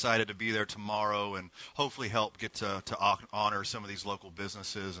so excited to be there tomorrow and hopefully help get to honor some of these local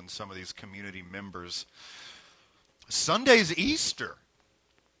businesses and some of these community members. Sunday's Easter.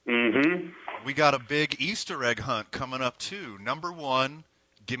 Mm-hmm. We got a big Easter egg hunt coming up, too. Number one,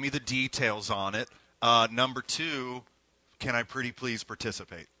 give me the details on it. Number two, can I pretty please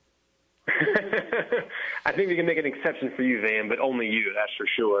participate? I think we can make an exception for you, Van, but only you, that's for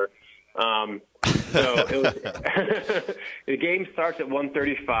sure. The game starts at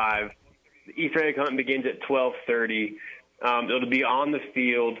 1:35. The Easter egg hunt begins at 12:30. It'll be on the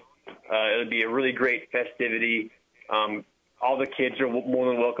field. It'll be a really great festivity. All the kids are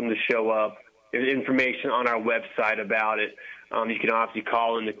more than welcome to show up. There's information on our website about it. You can obviously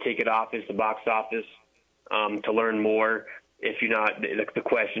call in the ticket office, the box office, to learn more if you're not, the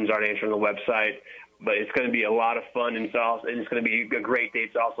questions aren't answered on the website. But it's going to be a lot of fun, and it's going to be a great day.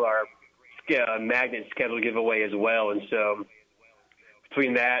 It's also our magnet schedule giveaway as well. And so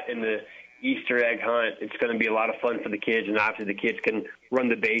between that and the Easter egg hunt, it's going to be a lot of fun for the kids, and obviously the kids can run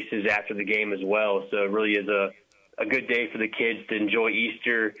the bases after the game as well. So it really is a good day for the kids to enjoy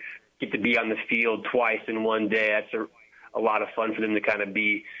Easter, get to be on the field twice in one day. That's a lot of fun for them to kind of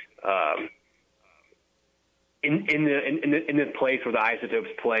be in the place where the Isotopes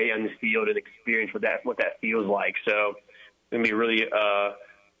play on the field and experience what that feels like. So it's going to be really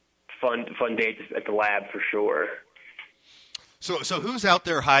fun day at the lab for sure. So who's out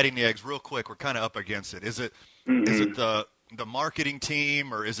there hiding the eggs? Real quick, we're kind of up against it. Is it the marketing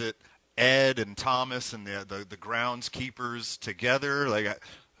team, or is it Ed and Thomas and the groundskeepers together? Like,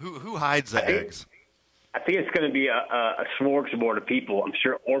 who hides the eggs? I think it's going to be a smorgasbord of people. I'm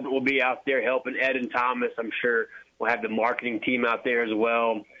sure Orbit will be out there helping Ed and Thomas. I'm sure we'll have the marketing team out there as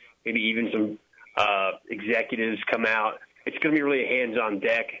well. Maybe even some executives come out. It's going to be really a hands-on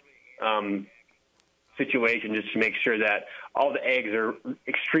deck situation, just to make sure that all the eggs are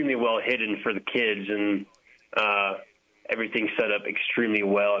extremely well hidden for the kids, and everything's set up extremely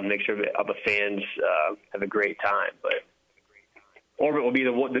well, and make sure that all the fans have a great time. But Orbit will be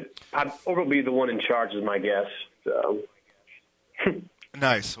the one. Orbit will be the one in charge, is my guess. So.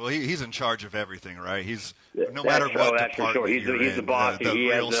 Nice. Well, he's in charge of everything, right? He's no matter what department for sure. He's the boss. The he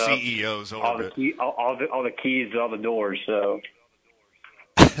real has, CEO's Orbit. All the keys to all the doors. So.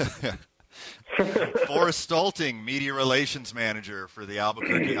 Forrest Stolting, Media Relations Manager for the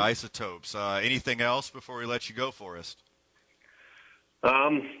Albuquerque Isotopes. Anything else before we let you go, Forrest?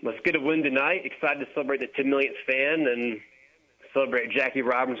 Let's get a win tonight. Excited to celebrate the 10 millionth fan and celebrate Jackie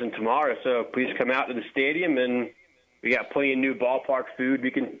Robinson tomorrow. So please come out to the stadium, and we got plenty of new ballpark food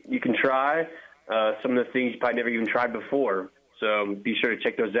you can try. Some of the things you probably never even tried before. So be sure to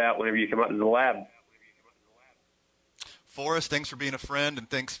check those out whenever you come out to the lab. Forrest, thanks for being a friend, and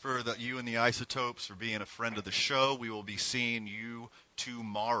thanks for you and the Isotopes for being a friend of the show. We will be seeing you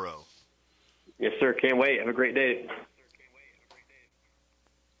tomorrow. Yes, sir. Can't wait. Have a great day.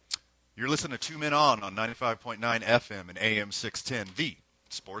 You're listening to 2 Men On 95.9 FM and AM 610, the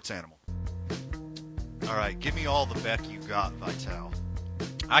Sports Animal. All right, give me all the Beck you got, Vital.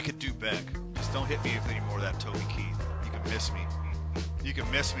 I could do Beck. Just don't hit me with any more of that Toby Keith. You can miss me. You can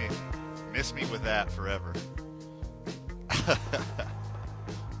miss me. Miss me with that forever.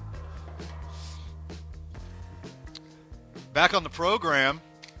 Back on the program,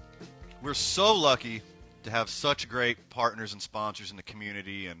 we're so lucky to have such great partners and sponsors in the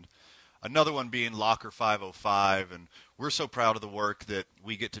community, and another one being Locker 505, and we're so proud of the work that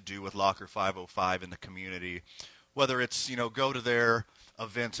we get to do with Locker 505 in the community, whether it's, go to their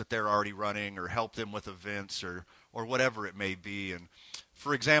events that they're already running or help them with events or whatever it may be. And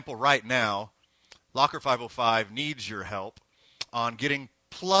for example, right now, Locker 505 needs your help on getting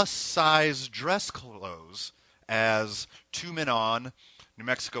plus-size dress clothes, as 2 Men On, New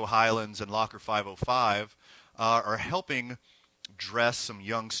Mexico Highlands, and Locker 505 are helping dress some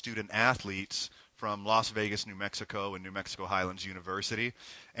young student athletes from Las Vegas, New Mexico, and New Mexico Highlands University.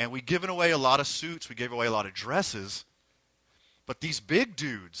 And we've given away a lot of suits. We gave away a lot of dresses. But these big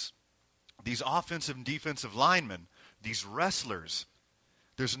dudes, these offensive and defensive linemen, these wrestlers,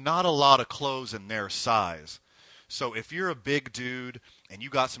 there's not a lot of clothes in their size. So if you're a big dude and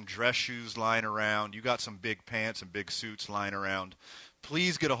you got some dress shoes lying around, you got some big pants and big suits lying around,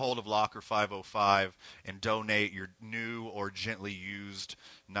 please get a hold of Locker 505 and donate your new or gently used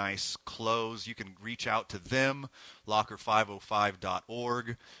nice clothes. You can reach out to them,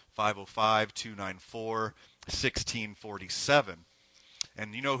 locker505.org, 505-294-1647.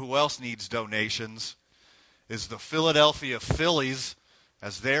 And you know who else needs donations is the Philadelphia Phillies,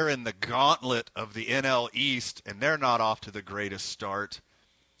 as they're in the gauntlet of the NL East, and they're not off to the greatest start.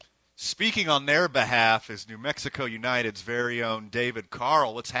 Speaking on their behalf is New Mexico United's very own David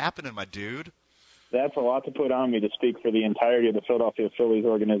Carl. What's happening, my dude? That's a lot to put on me to speak for the entirety of the Philadelphia Phillies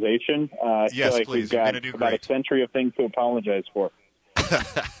organization. I feel like please. We've got about a century of things to apologize for.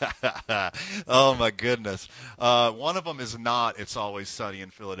 Oh, my goodness. One of them is not It's Always Sunny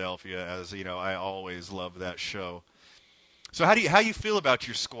in Philadelphia, as, I always love that show. So how you feel about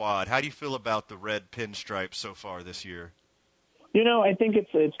your squad? How do you feel about the red pinstripes so far this year? I think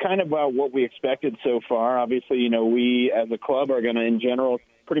it's kind of about what we expected so far. Obviously, we as a club are going to, in general,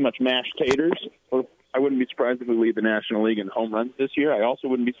 pretty much mash taters. Or I wouldn't be surprised if we lead the National League in home runs this year. I also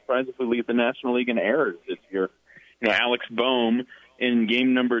wouldn't be surprised if we lead the National League in errors this year. Alex Boehm in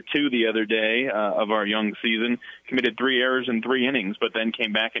game number 2 the other day of our young season committed 3 errors in 3 innings, but then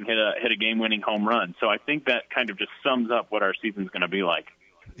came back and hit a game-winning home run. So I think that kind of just sums up what our season's going to be like.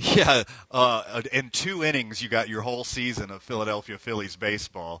 Yeah, in 2 innings, you got your whole season of Philadelphia Phillies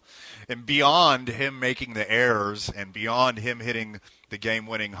baseball. And beyond him making the errors and beyond him hitting the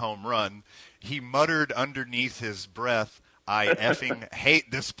game-winning home run, he muttered underneath his breath, "I effing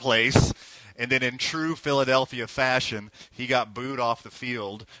hate this place." And then in true Philadelphia fashion, he got booed off the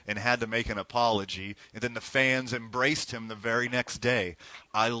field and had to make an apology. And then the fans embraced him the very next day.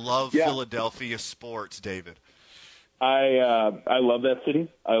 I love Philadelphia sports, David. I love that city.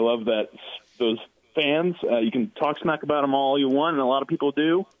 I love those fans. You can talk smack about them all you want, and a lot of people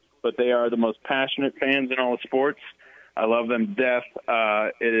do, but they are the most passionate fans in all of sports. I love them to death.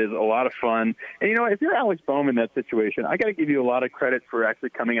 It is a lot of fun. And, if you're Alex Boehm in that situation, I got to give you a lot of credit for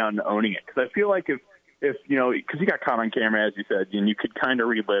actually coming out and owning it. Because I feel like if because you got caught on camera, as you said, and you could kind of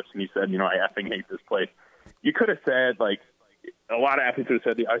read lips, and you said, I effing hate this place. You could have said, a lot of athletes would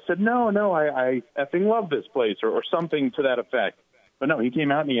have said, I said, no, I effing love this place, or something to that effect. But no, he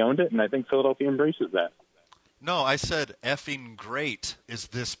came out and he owned it, and I think Philadelphia embraces that. No, I said effing great is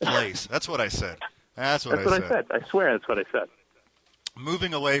this place. That's what I said. That's what I said. I swear that's what I said.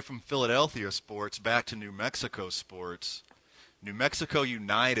 Moving away from Philadelphia sports, back to New Mexico sports. New Mexico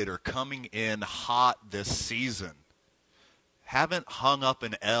United are coming in hot this season. Haven't hung up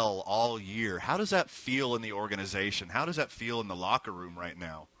an L all year. How does that feel in the organization? How does that feel in the locker room right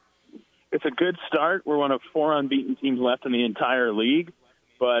now? It's a good start. We're one of 4 unbeaten teams left in the entire league.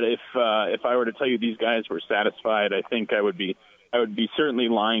 But if I were to tell you these guys were satisfied, I think I would be certainly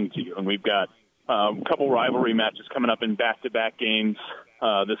lying to you. And we've got a couple rivalry matches coming up in back-to-back games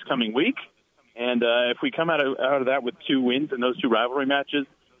this coming week. And if we come out of that with 2 wins in those 2 rivalry matches,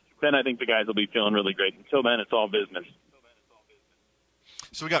 then I think the guys will be feeling really great. Until then, it's all business.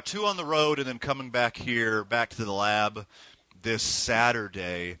 So we got 2 on the road and then coming back here, back to the lab this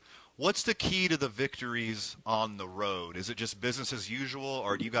Saturday. What's the key to the victories on the road? Is it just business as usual,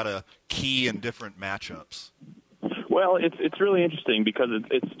 or do you got a key in different matchups? Well, it's really interesting because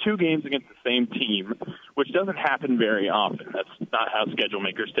it's 2 games against the same team, which doesn't happen very often. That's not how schedule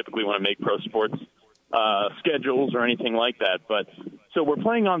makers typically want to make pro sports schedules or anything like that. But so we're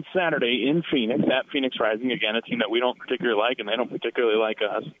playing on Saturday in Phoenix at Phoenix Rising, again, a team that we don't particularly like and they don't particularly like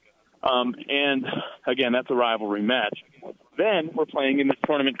us. And, again, that's a rivalry match. Then we're playing in this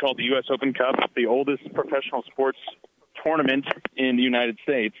tournament called the U.S. Open Cup, the oldest professional sports tournament in the United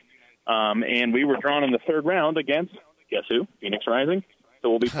States. And we were drawn in the third round against, guess who? Phoenix Rising. So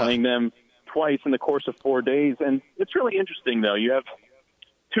we'll be playing them twice in the course of 4 days. And it's really interesting, though. You have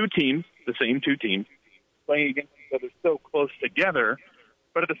two teams, the same two teams, playing against each other so close together.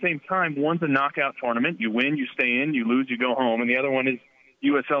 But at the same time, one's a knockout tournament. You win, you stay in. You lose, you go home. And the other one is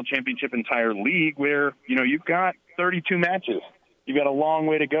USL Championship Entire League, where, you've got 32 matches. You've got a long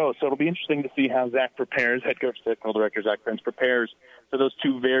way to go. So it'll be interesting to see how Zach prepares, head coach, technical director Zach Prince prepares for those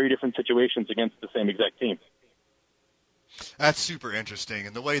two very different situations against the same exact team. That's super interesting.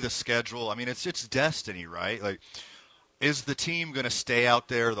 And the way the schedule, it's destiny, right? Like, is the team going to stay out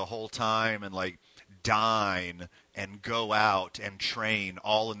there the whole time and, dine and go out and train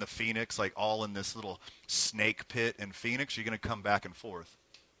all in the Phoenix, all in this little snake pit in Phoenix? Are you going to come back and forth?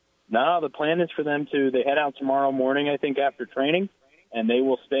 No, the plan is for them to, they head out tomorrow morning, I think, after training, and they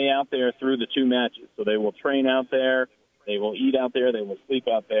will stay out there through the two matches. So they will train out there, they will eat out there, they will sleep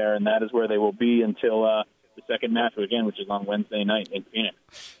out there, and that is where they will be until the second match, again, which is on Wednesday night in Phoenix.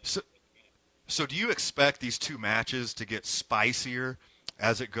 So do you expect these two matches to get spicier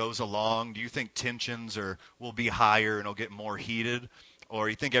as it goes along? Do you think tensions will be higher and it'll get more heated? Or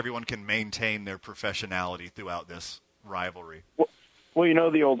you think everyone can maintain their professionality throughout this rivalry?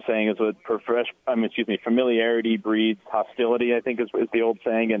 Well, the old saying is that familiarity breeds hostility, I think is the old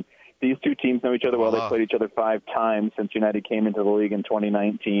saying. And these two teams know each other well. They played each other 5 times since United came into the league in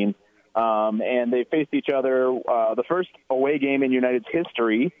 2019. And they faced each other. The first away game in United's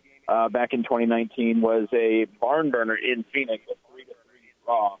history back in 2019 was a barn burner in Phoenix, a 3-3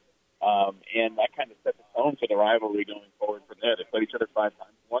 draw. And that kind of set the tone for the rivalry going forward from there. They played each other 5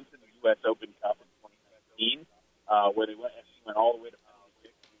 times. Once in the U.S. Open Cup in 2017, where they went all the way to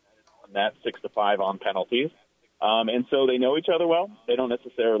penalties. United won that 6-5 on penalties. And so they know each other well. They don't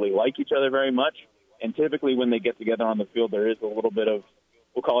necessarily like each other very much. And typically when they get together on the field, there is a little bit of,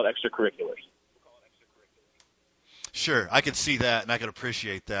 we'll call it extracurriculars. Sure, I can see that, and I can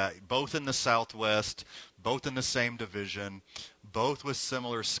appreciate that. Both in the Southwest, both in the same division, both with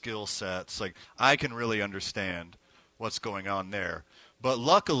similar skill sets. I can really understand what's going on there. But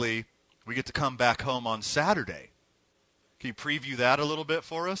luckily, we get to come back home on Saturday. Can you preview that a little bit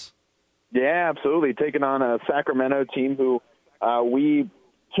for us? Yeah, absolutely. Taking on a Sacramento team who we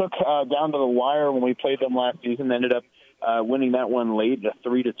took down to the wire when we played them last season. Ended up winning that one late, a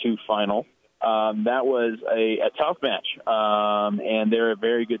 3-2 final. That was a tough match, and they're a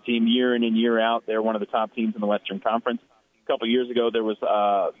very good team year in and year out. They're one of the top teams in the Western Conference. A couple of years ago, there was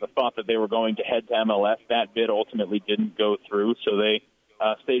the thought that they were going to head to MLS. That bid ultimately didn't go through, so they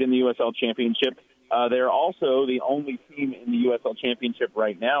stayed in the USL Championship. They're also the only team in the USL Championship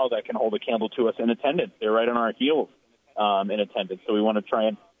right now that can hold a candle to us in attendance. They're right on our heels in attendance, so we want to try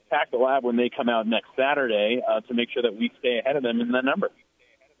and pack the lab when they come out next Saturday to make sure that we stay ahead of them in that number.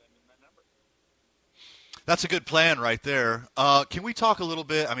 That's a good plan right there. Can we talk a little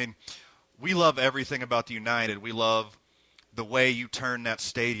bit? We love everything about the United. We love the way you turn that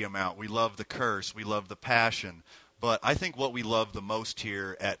stadium out. We love the curse. We love the passion. But I think what we love the most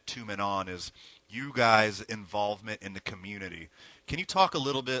here at Two Men On is you guys' involvement in the community. Can you talk a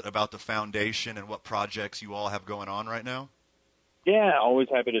little bit about the foundation and what projects you all have going on right now? Yeah, always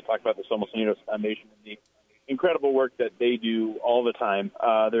happy to talk about the Somos Unidos Foundation and the incredible work that they do all the time.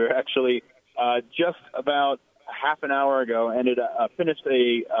 They're actually just about half an hour ago finished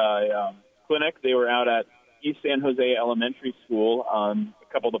a clinic. They were out at East San Jose Elementary School. A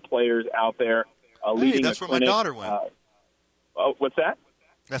couple of the players out there leading that's a where clinic. My daughter went. What's that?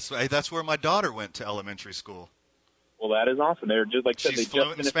 That's where my daughter went to elementary school. Well, that is awesome. They're just like she's they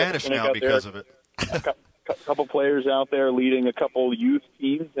fluent in just Spanish now because of it. A couple players out there leading a couple youth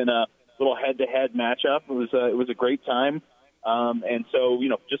teams in a little head-to-head matchup. It was a great time. And so,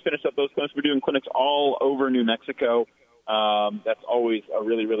 just finished up those clinics. We're doing clinics all over New Mexico. That's always a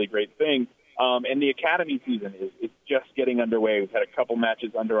really, really great thing. And the academy season is just getting underway. We've had a couple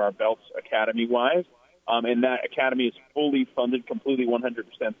matches under our belts academy-wise. And that academy is fully funded, completely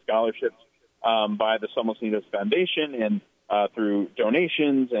 100% scholarships by the Somos Unidos Foundation and through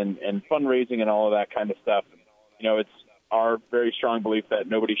donations and fundraising and all of that kind of stuff. It's our very strong belief that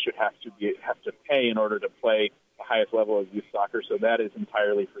nobody should have to pay in order to play the highest level of youth soccer. So that is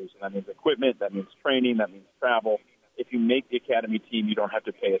entirely free. So that means equipment, that means training, that means travel. If you make the academy team, you don't have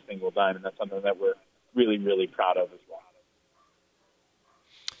to pay a single dime, and that's something that we're really, really proud of as well.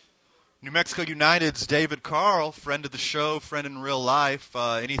 New Mexico United's David Carl, friend of the show, friend in real life.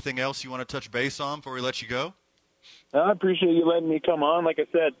 Anything else you want to touch base on before we let you go? I appreciate you letting me come on. Like I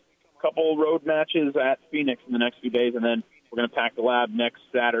said, couple road matches at Phoenix in the next few days, and then we're going to pack the lab next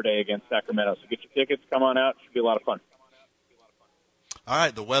Saturday against Sacramento. So get your tickets, come on out. It should be a lot of fun. All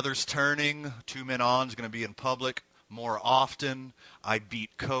right, the weather's turning. 2 Men On is going to be in public more often. I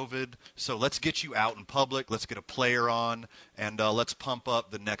beat COVID. So let's get you out in public. Let's get a player on, and let's pump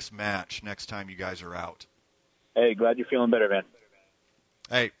up the next match next time you guys are out. Hey, glad you're feeling better, man.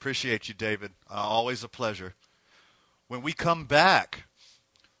 Hey, appreciate you, David. Always a pleasure. When we come back,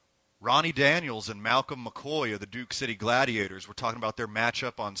 Ronnie Daniels and Malcolm McCoy of the Duke City Gladiators. We're talking about their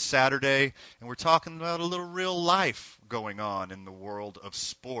matchup on Saturday, and we're talking about a little real life going on in the world of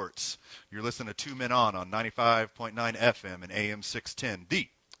sports. You're listening to 2 Men On 95.9 FM and AM 610, the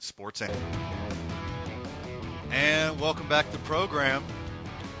Sports Animal. And welcome back to the program.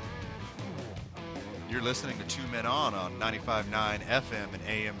 You're listening to 2 Men On 95.9 FM and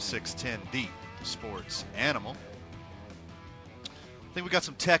AM 610, the Sports Animal. I think we got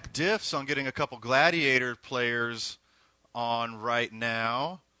some tech diffs on getting a couple Gladiator players on right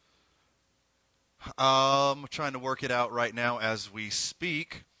now. I'm trying to work it out right now as we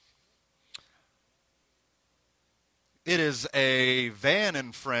speak. It is a Van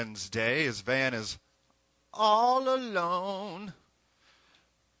and Friends day, as Van is all alone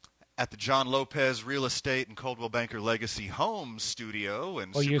at the John Lopez Real Estate and Coldwell Banker Legacy Home studio,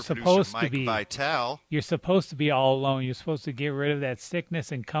 and well, super producer Mike Vitale. You're supposed to be all alone. You're supposed to get rid of that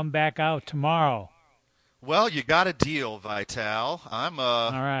sickness and come back out tomorrow. Well, you got a deal, Vitale. I'm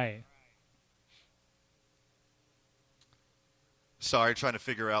all right. Sorry, trying to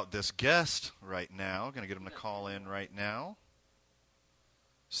figure out this guest right now. Going to get him to call in right now.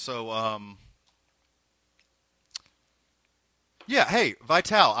 So, yeah, hey,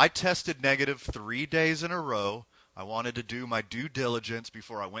 Vitale, I tested negative 3 days in a row. I wanted to do my due diligence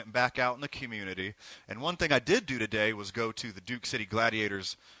before I went back out in the community. And one thing I did do today was go to the Duke City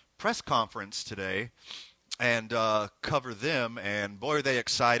Gladiators press conference today and cover them. And, boy, are they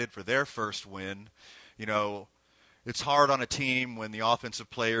excited for their first win. You know, it's hard on a team when the offensive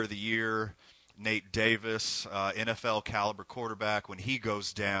player of the year, Nate Davis, NFL caliber quarterback, when he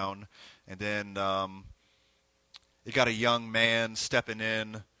goes down. And then you got a young man stepping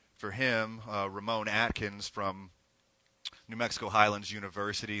in for him, Ramon Atkins from New Mexico Highlands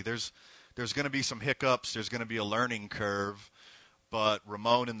University. There's going to be some hiccups. There's going to be a learning curve. But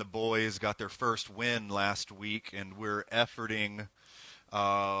Ramon and the boys got their first win last week, and we're efforting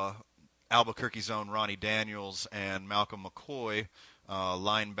Albuquerque's own Ronnie Daniels and Malcolm McCoy,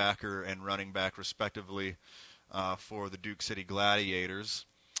 linebacker and running back respectively, for the Duke City Gladiators.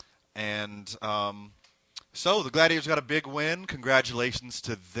 And so the Gladiators got a big win. Congratulations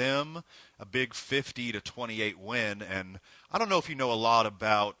to them. A big 50-28 win. And I don't know if you know a lot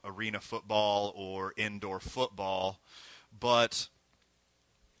about arena football or indoor football, but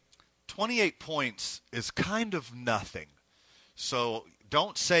 28 points is kind of nothing. So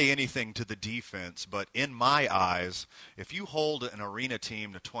don't say anything to the defense, but in my eyes, if you hold an arena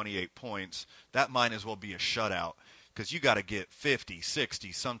team to 28 points, that might as well be a shutout, because you got to get 50,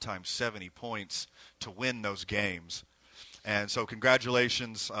 60, sometimes 70 points to win those games. And so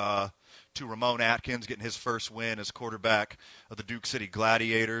congratulations to Ramon Atkins getting his first win as quarterback of the Duke City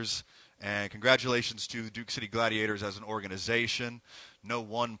Gladiators. And congratulations to the Duke City Gladiators as an organization. No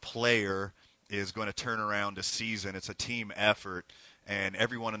one player is going to turn around a season. It's a team effort. And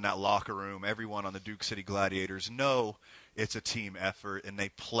everyone in that locker room, everyone on the Duke City Gladiators know it's a team effort, and they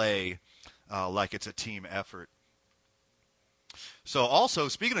play like it's a team effort. So also,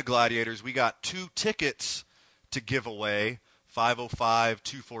 speaking of Gladiators, we got 2 tickets to give away,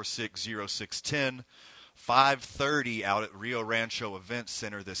 505-246-0610, 5:30 out at Rio Rancho Event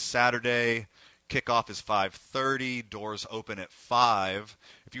Center this Saturday. Kickoff is 5:30, doors open at 5.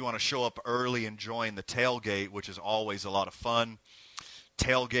 If you want to show up early and join the tailgate, which is always a lot of fun,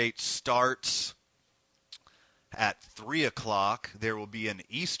 tailgate starts at 3 o'clock. There will be an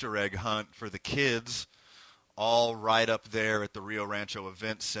Easter egg hunt for the kids, all right up there at the Rio Rancho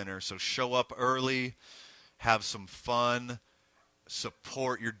Event Center. So show up early, have some fun,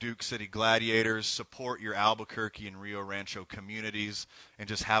 support your Duke City Gladiators, support your Albuquerque and Rio Rancho communities, and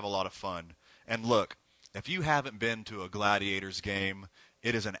just have a lot of fun. And look, if you haven't been to a Gladiators game,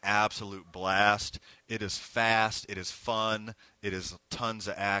 it is an absolute blast. It is fast. It is fun. It is tons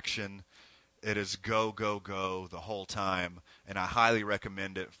of action. It is go, go, go the whole time. And I highly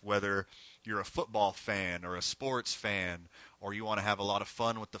recommend it, whether you're a football fan or a sports fan, or you want to have a lot of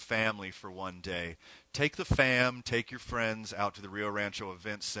fun with the family for one day. Take the fam, take your friends out to the Rio Rancho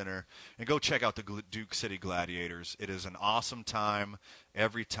Event Center, and go check out the Duke City Gladiators. It is an awesome time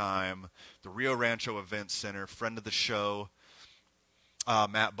every time. The Rio Rancho Event Center, friend of the show,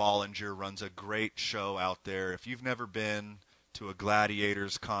 Matt Bollinger runs a great show out there. If you've never been to a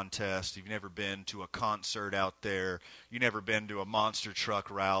gladiators contest, you've never been to a concert out there, you've never been to a monster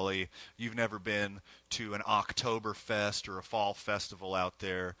truck rally, you've never been to an Oktoberfest or a fall festival out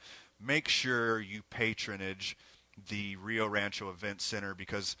there, make sure you patronage the Rio Rancho Event Center,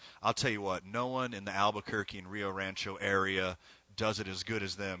 because I'll tell you what, no one in the Albuquerque and Rio Rancho area does it as good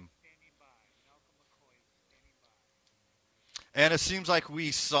as them. And it seems like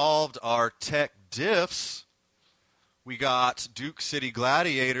we solved our tech diffs. We got Duke City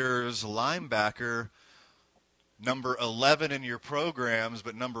Gladiators linebacker, number 11 in your programs,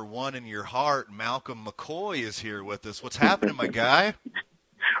 but number 1 in your heart, Malcolm McCoy is here with us. What's happening, my guy?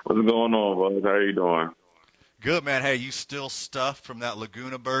 What's going on, bud? How are you doing? Good, man. Hey, you still stuffed from that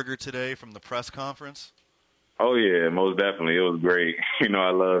Laguna burger today from the press conference? Oh, yeah, most definitely. It was great. You know, I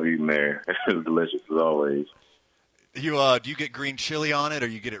love eating there. It's delicious as always. Do you get green chili on it, or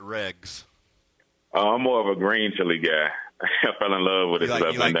you get it regs? I'm more of a green chili guy. I fell in love with it since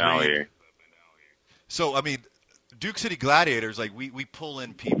I've been down here. So, I mean, Duke City Gladiators, like we pull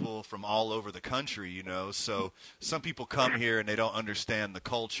in people from all over the country, you know. So some people come here and they don't understand the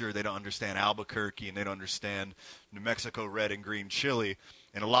culture, they don't understand Albuquerque, and they don't understand New Mexico red and green chili.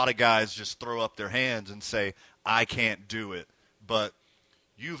 And a lot of guys just throw up their hands and say, I can't do it. But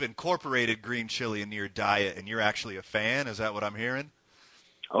you've incorporated green chili into your diet, and you're actually a fan. Is that what I'm hearing?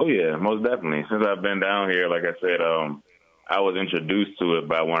 Oh, yeah, most definitely. Since I've been down here, like I said, I was introduced to it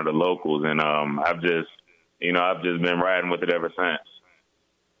by one of the locals, and I've just been riding with it ever since.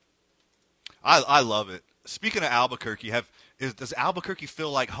 I love it. Speaking of Albuquerque, does Albuquerque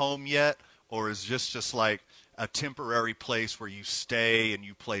feel like home yet, or is this just like a temporary place where you stay and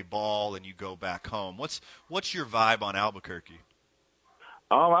you play ball and you go back home? What's your vibe on Albuquerque?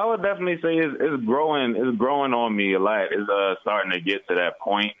 I would definitely say it's growing. It's growing on me a lot. It's starting to get to that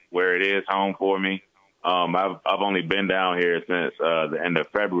point where it is home for me. I've only been down here since the end of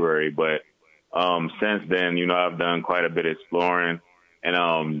February, but since then, you know, I've done quite a bit of exploring,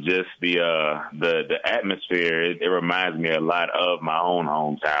 and just the atmosphere. It reminds me a lot of my own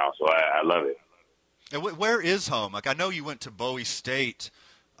hometown, so I love it. And where is home? Like, I know you went to Bowie State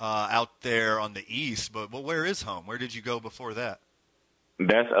out there on the east, but where is home? Where did you go before that?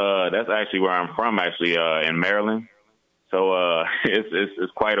 That's actually where I'm from, actually, in Maryland. So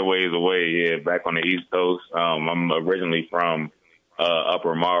it's quite a ways away, yeah, back on the East Coast. I'm originally from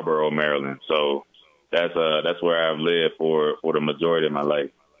Upper Marlboro, Maryland. So that's where I've lived for the majority of my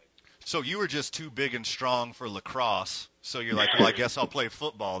life. So you were just too big and strong for lacrosse. So you're like, well, I guess I'll play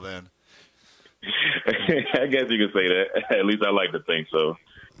football then. I guess you could say that. At least I like to think so.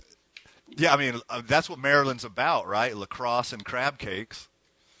 Yeah, I mean, that's what Maryland's about, right? Lacrosse and crab cakes.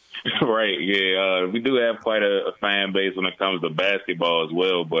 Right, yeah. We do have quite a fan base when it comes to basketball as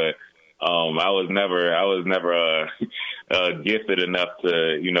well, but I was never gifted enough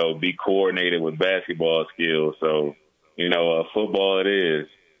to, you know, be coordinated with basketball skills. So, you know, football it is.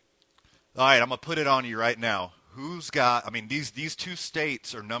 All right, I'm going to put it on you right now. Who's got, I mean, these two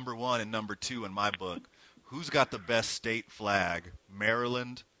states are number 1 and number 2 in my book. Who's got the best state flag,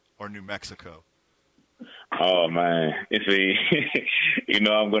 Maryland or New Mexico? Oh, man. You see, you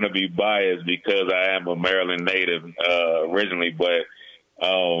know, I'm going to be biased because I am a Maryland native originally, but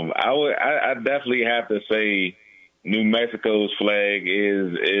I definitely have to say New Mexico's flag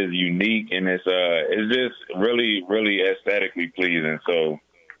is unique, and it's just really, really aesthetically pleasing. So,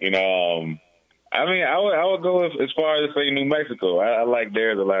 you know, I mean, I would go as far as to say New Mexico. I like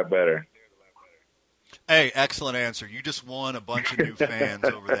theirs a lot better. Hey, excellent answer. You just won a bunch of new fans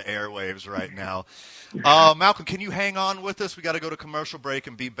over the airwaves right now. Malcolm, can you hang on with us? We got to go to commercial break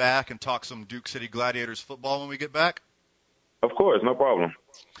and be back and talk some Duke City Gladiators football when we get back. Of course, no problem.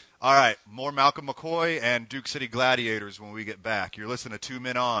 All right, more Malcolm McCoy and Duke City Gladiators when we get back. You're listening to 2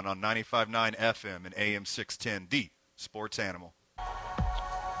 Men On 95.9 FM and AM 610, the Sports Animal.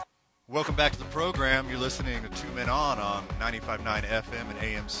 Welcome back to the program. You're listening to 2 Men On 95.9 FM and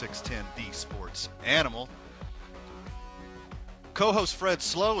AM 610, the Sports Animal. Co-host Fred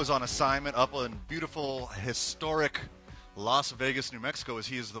Slow is on assignment up in beautiful, historic Las Vegas, New Mexico, as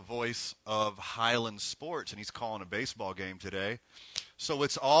he is the voice of Highland Sports, and he's calling a baseball game today. So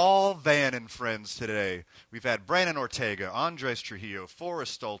it's all Van and friends today. We've had Brandon Ortega, Andres Trujillo,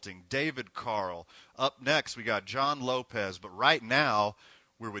 Forrest Stolting, David Carl. Up next, we got John Lopez, but right now,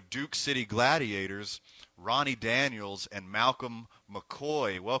 we're with Duke City Gladiators, Ronnie Daniels, and Malcolm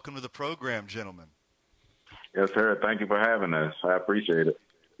McCoy. Welcome to the program, gentlemen. Yes, sir. Thank you for having us. I appreciate it.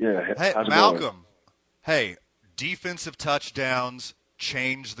 Yeah. Hey, Malcolm. Hey, defensive touchdowns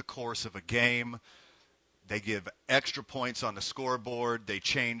change the course of a game. They give extra points on the scoreboard. They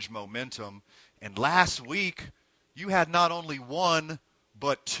change momentum. And last week, you had not only one,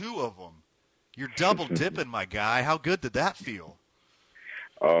 but two of them. You're double dipping, my guy. How good did that feel?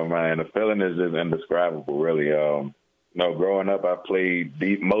 Oh, man, the feeling is just indescribable, really. Growing up, I played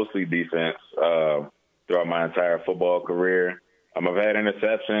mostly defense throughout my entire football career. I've had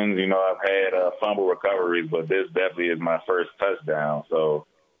interceptions, I've had fumble recoveries, but this definitely is my first touchdown. So,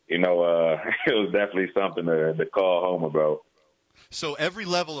 it was definitely something to call home about. So every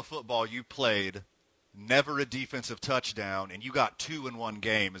level of football you played, never a defensive touchdown, and you got two in one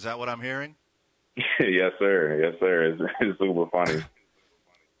game. Is that what I'm hearing? Yes, sir. Yes, sir. It's super funny.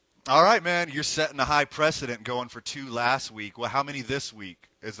 All right, man. You're setting a high precedent going for two last week. Well, how many this week?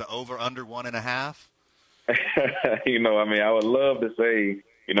 Is the over under 1.5? I would love to say,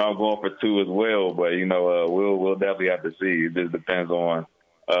 I'm going for two as well, but we'll definitely have to see. It just depends on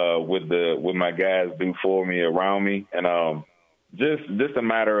what my guys do for me, around me, and just a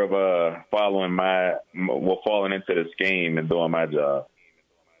matter of falling into the scheme and doing my job.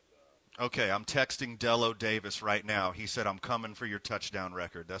 Okay, I'm texting Dello Davis right now. He said, I'm coming for your touchdown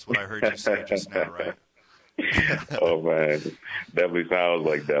record. That's what I heard you say just now, right? Oh, man. Definitely sounds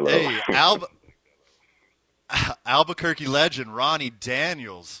like Dello. Hey, Albuquerque legend Ronnie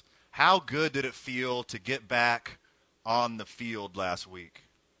Daniels. How good did it feel to get back on the field last week?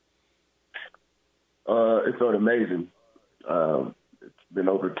 It felt amazing. It's been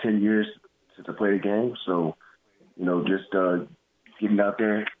over 10 years since I played a game, so, just getting out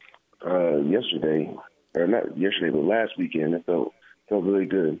there yesterday, or not yesterday, but last weekend, it felt really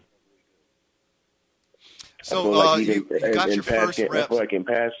good. So you got your first reps. I feel like in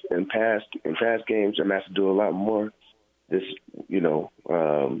past games, I'm asked to do a lot more. This, you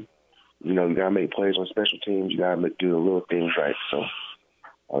gotta make plays on special teams. You gotta do the little things right. So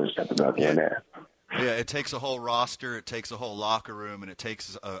I was just happy about doing that. Yeah, it takes a whole roster, it takes a whole locker room, and it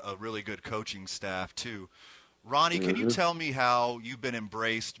takes a really good coaching staff too. Ronnie, can you tell me how you've been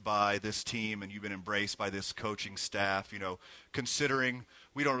embraced by this team and you've been embraced by this coaching staff, considering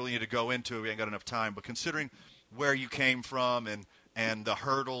we don't really need to go into it, we ain't got enough time, but considering where you came from and the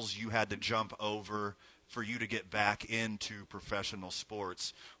hurdles you had to jump over for you to get back into professional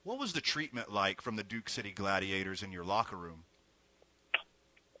sports, what was the treatment like from the Duke City Gladiators in your locker room?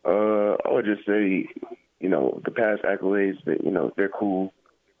 I would just say, the past accolades, they're cool.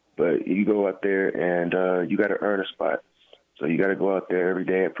 But you go out there and you got to earn a spot. So you got to go out there every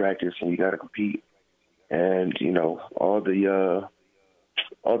day at practice and you got to compete. And all the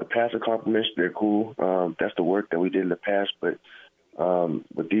past accomplishments, they're cool. That's the work that we did in the past. But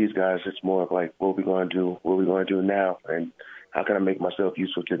with these guys, it's more of like, what are we going to do? What are we going to do now? And how can I make myself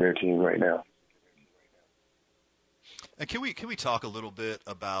useful to their team right now? And can we talk a little bit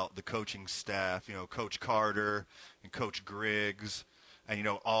about the coaching staff? Coach Carter and Coach Griggs. And,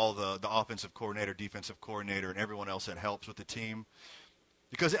 all the offensive coordinator, defensive coordinator, and everyone else that helps with the team.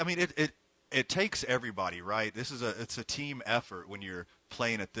 Because, it takes everybody, right? It's a team effort when you're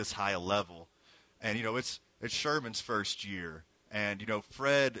playing at this high a level. And, it's Sherman's first year. And,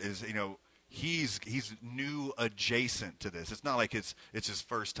 Fred is, he's new adjacent to this. It's not like it's his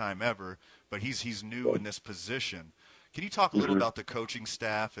first time ever, but he's new in this position. Can you talk a little about the coaching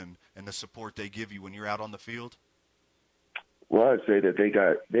staff and the support they give you when you're out on the field? Well, I'd say that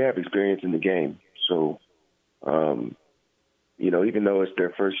they have experience in the game. So, even though it's their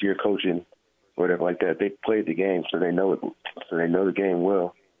first year coaching or whatever like that, they played the game, so they know it. So they know the game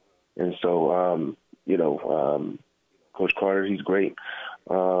well. And so, Coach Carter, he's great.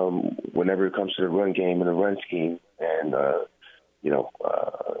 Whenever it comes to the run game and the run scheme, and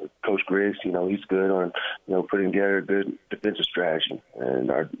Coach Griggs, he's good on putting together a good defensive strategy.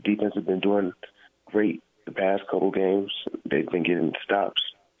 And our defense has been doing great. The past couple games, they've been getting stops,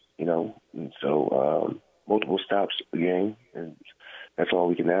 and so multiple stops a game, and that's all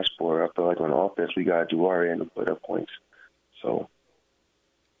we can ask for. I feel like on offense, we got to do our end and put up points. So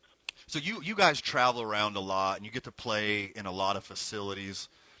you guys travel around a lot, and you get to play in a lot of facilities.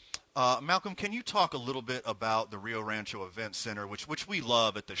 Malcolm, can you talk a little bit about the Rio Rancho Event Center, which we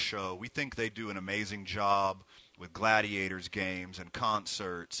love at the show? We think they do an amazing job with Gladiators games and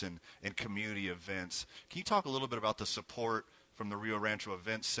concerts and community events. Can you talk a little bit about the support from the Rio Rancho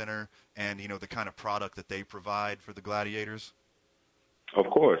Event Center and, the kind of product that they provide for the Gladiators? Of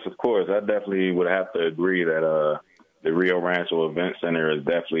course. I definitely would have to agree that the Rio Rancho Event Center is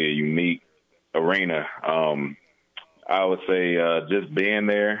definitely a unique arena. I would say just being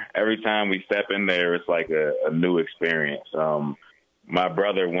there, every time we step in there, it's like a new experience. My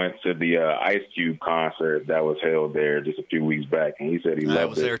brother went to the Ice Cube concert that was held there just a few weeks back, and he said he loved it. I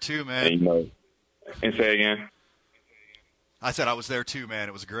was there too, man. And say again. I said I was there too, man.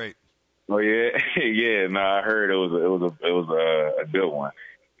 It was great. Oh yeah, yeah. No, I heard it was a good one.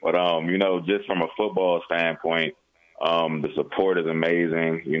 But you know, just from a football standpoint, the support is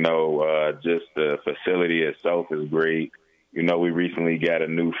amazing. You know, just the facility itself is great. You know, we recently got a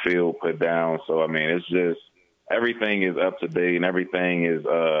new field put down, so I mean, it's just everything is up to date, and everything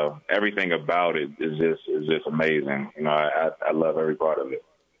about it is just amazing. You know, I love every part of it.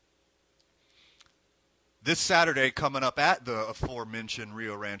 This Saturday, coming up at the aforementioned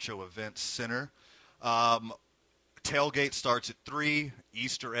Rio Rancho Events Center, tailgate starts at 3.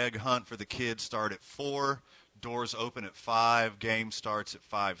 Easter egg hunt for the kids start at 4. Doors open at 5. Game starts at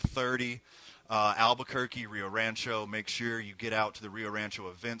 5:30. Albuquerque, Rio Rancho, make sure you get out to the Rio Rancho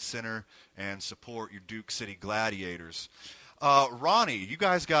Events Center and support your Duke City Gladiators. Ronnie, you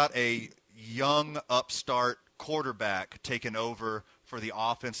guys got a young upstart quarterback taking over for the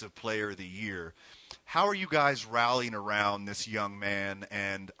Offensive Player of the Year. How are you guys rallying around this young man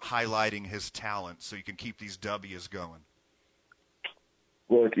and highlighting his talent so you can keep these W's going?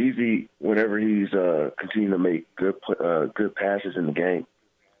 Well, it's easy whenever he's continuing to make good passes in the game.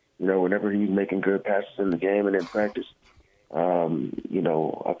 You know, whenever he's making good passes in the game and in practice, you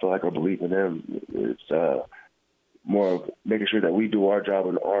know, I feel like I believe in him. It's more of making sure that we do our job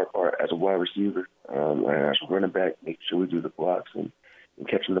on our part as a wide receiver and as a running back, making sure we do the blocks and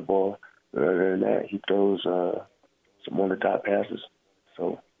catching the ball. But other than that, he throws some on-the-dot passes.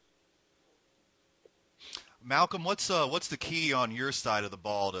 So, Malcolm, what's the key on your side of the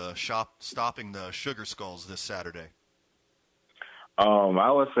ball to stopping the Sugar Skulls this Saturday?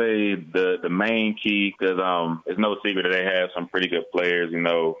 I would say the main key, because it's no secret that they have some pretty good players. You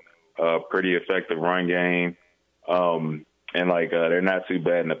know, pretty effective run game, and they're not too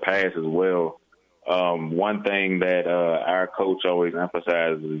bad in the pass as well. One thing that our coach always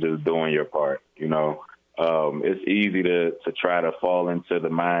emphasizes is just doing your part. You know, it's easy to try to fall into the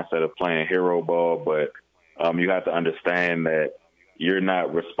mindset of playing hero ball, but you have to understand that you're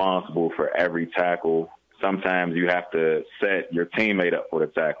not responsible for every tackle. Sometimes you have to set your teammate up for the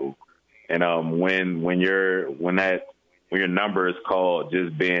tackle, and when your number is called,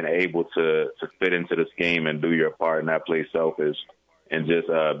 just being able to fit into the scheme and do your part and not play selfish. And just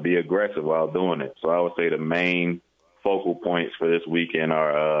be aggressive while doing it. So I would say the main focal points for this weekend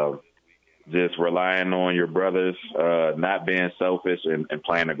are just relying on your brothers, not being selfish, and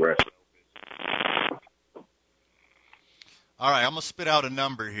playing aggressive. All right, I'm going to spit out a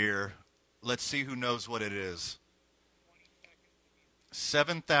number here. Let's see who knows what it is.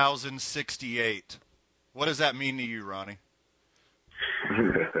 7,068. What does that mean to you, Ronnie?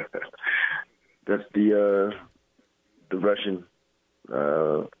 That's the Russian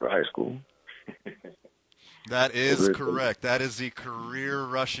for high school. That is correct. That is the career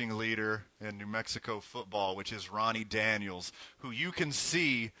rushing leader in New Mexico football, which is Ronnie Daniels, who you can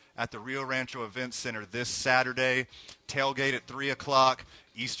see at the Rio Rancho Events Center this Saturday. Tailgate at 3 o'clock,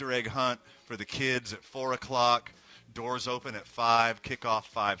 Easter egg hunt for the kids at 4 o'clock. Doors open at 5, kickoff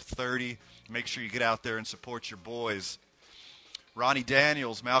 5:30. Make sure you get out there and support your boys. Ronnie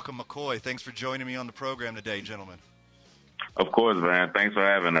Daniels, Malcolm McCoy, thanks for joining me on the program today, gentlemen. Of course, man. Thanks for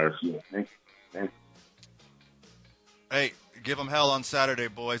having us. Thanks. Hey, give them hell on Saturday,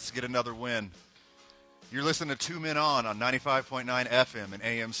 boys. Get another win. You're listening to 2 Men On 95.9 FM and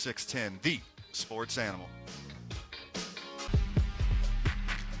AM 610, the Sports Animal.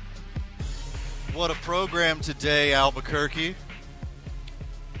 What a program today, Albuquerque.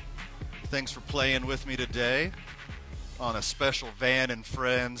 Thanks for playing with me today on a special Van and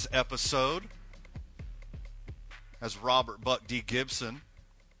Friends episode, as Robert Buck D. Gibson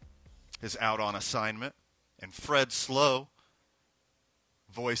is out on assignment, and Fred Slow,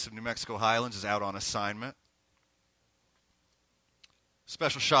 voice of New Mexico Highlands, is out on assignment.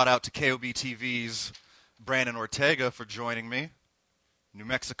 Special shout out to KOB TV's Brandon Ortega for joining me. New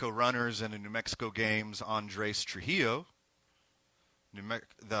Mexico Runners and the New Mexico Games' Andres Trujillo.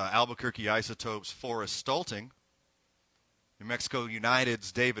 The Albuquerque Isotopes' Forrest Stolting. New Mexico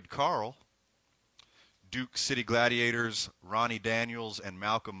United's David Carl. Duke City Gladiators, Ronnie Daniels and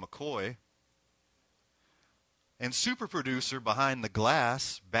Malcolm McCoy. And super producer behind the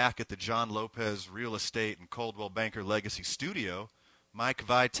glass, back at the John Lopez Real Estate and Coldwell Banker Legacy Studio, Mike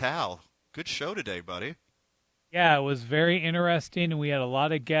Vital. Good show today, buddy. Yeah, it was very interesting, and we had a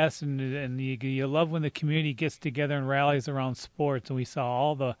lot of guests, and you love when the community gets together and rallies around sports, and we saw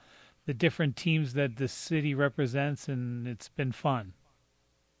all the different teams that the city represents, and it's been fun.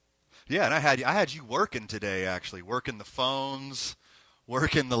 Yeah, and I had you working today, actually, working the phones,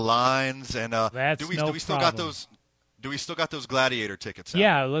 working the lines, and do we still got those Gladiator tickets out?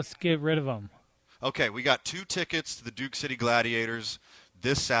 Yeah, let's get rid of them. Okay, we got 2 tickets to the Duke City Gladiators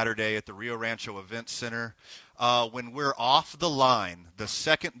this Saturday at the Rio Rancho Event Center. When we're off the line, the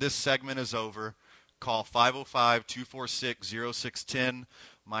second this segment is over, call 505-246-0610.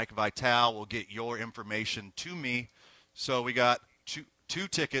 Mike Vitale will get your information to me. So we got two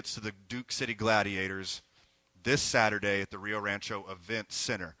tickets to the Duke City Gladiators this Saturday at the Rio Rancho Event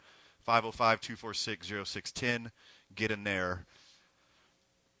Center. 505-246-0610. Get in there.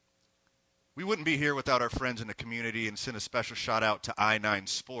 We wouldn't be here without our friends in the community, and send a special shout out to I9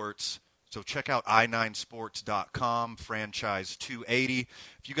 Sports. So check out i9sports.com, franchise 280.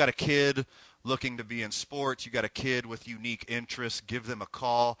 If you got a kid looking to be in sports, you got a kid with unique interests, give them a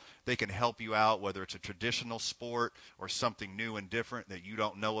call. They can help you out, whether it's a traditional sport or something new and different that you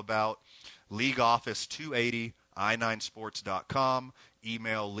don't know about. League Office 280, i9sports.com.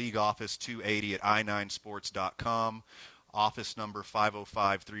 Email leagueoffice280 at i9sports.com. Office number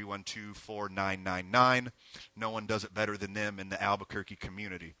 505-312-4999. No one does it better than them in the Albuquerque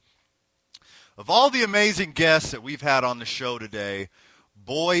community. Of all the amazing guests that we've had on the show today,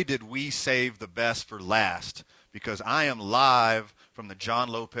 boy, did we save the best for last, because I am live from the John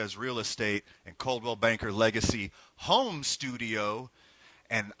Lopez Real Estate and Coldwell Banker Legacy home studio,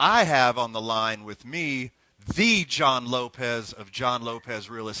 and I have on the line with me the John Lopez of John Lopez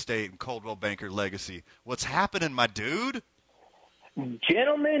Real Estate and Coldwell Banker Legacy. What's happening, my dude?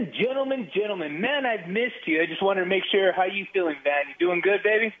 Gentlemen, man, I've missed you. I just wanted to make sure, how you feeling, Van? You doing good,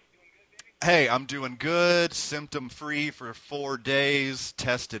 baby? Hey, I'm doing good, symptom-free for 4 days,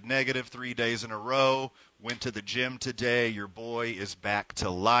 tested negative 3 days in a row, went to the gym today. Your boy is back to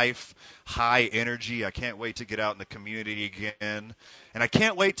life, high energy. I can't wait to get out in the community again, and I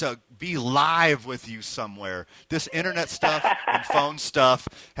can't wait to be live with you somewhere. This internet stuff and phone stuff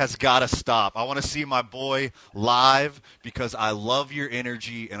has got to stop. I want to see my boy live because I love your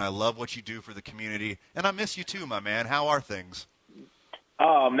energy and I love what you do for the community, and I miss you too, my man. How are things?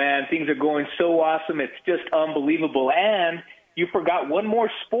 Oh, man, things are going so awesome. It's just unbelievable. And you forgot one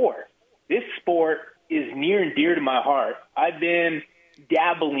more sport. This sport is near and dear to my heart. I've been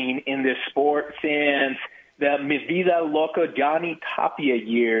dabbling in this sport since the Mi Vida Loca Johnny Tapia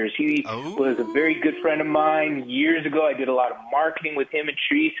years. He was a very good friend of mine years ago. I did a lot of marketing with him and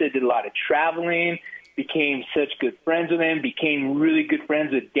Teresa, did a lot of traveling, became such good friends with him, became really good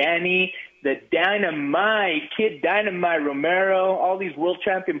friends with Danny, the Dynamite, Kid Dynamite Romero, all these world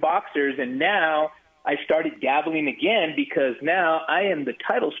champion boxers. And now I started dabbling again because now I am the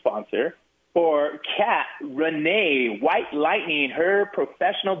title sponsor for Kat Renee White Lightning. Her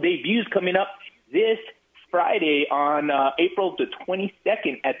professional debut is coming up this Friday on April the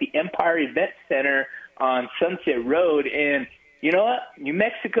 22nd at the Empire Event Center on Sunset Road. And you know what? New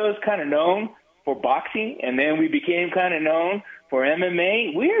Mexico is kind of known for boxing, and then we became kind of known for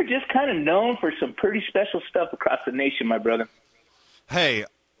MMA. We are just kind of known for some pretty special stuff across the nation, my brother. Hey,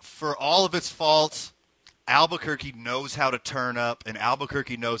 for all of its faults, Albuquerque knows how to turn up, and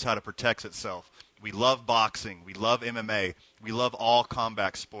Albuquerque knows how to protect itself. We love boxing. We love MMA. We love all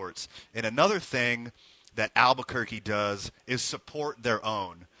combat sports. And another thing that Albuquerque does is support their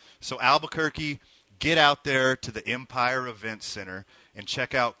own. So Albuquerque, get out there to the Empire Event Center and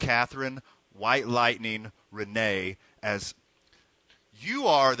check out Catherine White Lightning Renee, as you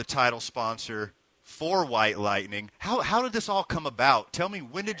are the title sponsor for White Lightning. How did this all come about? Tell me,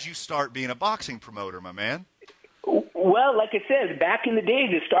 when did you start being a boxing promoter, my man? Well, like I said, back in the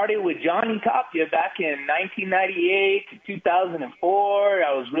days, it started with Johnny Tapia back in 1998 to 2004.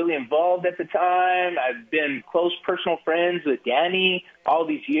 I was really involved at the time. I've been close personal friends with Danny all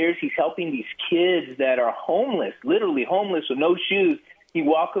these years. He's helping these kids that are homeless, literally homeless with no shoes. He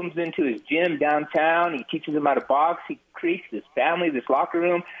welcomes them into his gym downtown. He teaches them how to box. He creates this family, this locker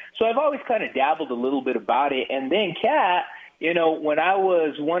room. So I've always kind of dabbled a little bit about it. And then Kat, you know, when I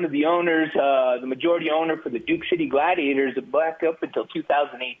was one of the owners, the majority owner for the Duke City Gladiators back up until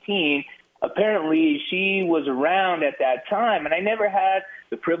 2018, apparently she was around at that time. And I never had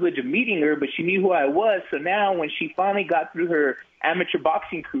the privilege of meeting her, but she knew who I was. So now when she finally got through her amateur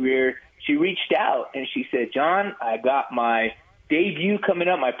boxing career, she reached out and she said, John, I got my debut coming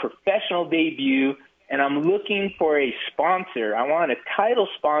up, my professional debut, and I'm looking for a sponsor. I want a title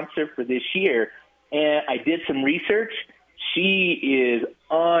sponsor for this year. And I did some research. She is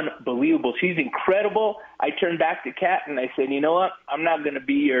unbelievable. She's incredible. I turned back to Kat and I said, you know what? I'm not going to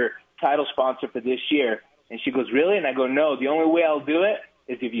be your title sponsor for this year. And she goes, really? And I go, no, the only way I'll do it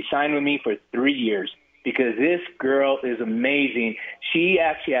is if you sign with me for 3 years, because this girl is amazing. She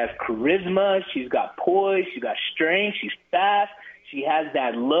actually has charisma. She's got poise. She's got strength. She's fast. She has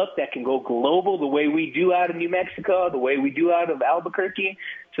that look that can go global the way we do out of New Mexico, the way we do out of Albuquerque.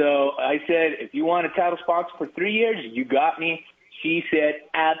 So I said, if you want a title sponsor for 3 years, you got me. She said,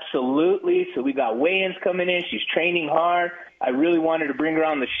 absolutely. So we got weigh-ins coming in. She's training hard. I really wanted to bring her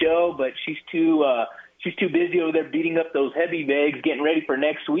on the show, but she's too busy over there beating up those heavy bags, getting ready for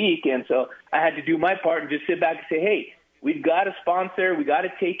next week. And so I had to do my part and just sit back and say, hey, we've got a sponsor. We got to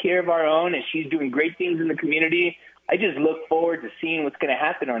take care of our own, and she's doing great things in the community. I just look forward to seeing what's going to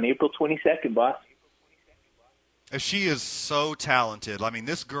happen on April 22nd, boss. She is so talented. I mean,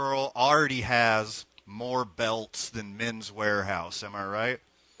 this girl already has more belts than Men's Warehouse. Am I right?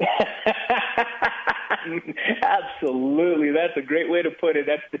 Absolutely. That's a great way to put it.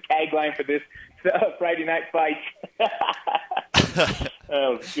 That's the tagline for this Friday night fight.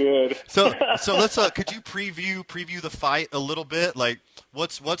 Oh, good. So let's could you preview the fight a little bit? Like,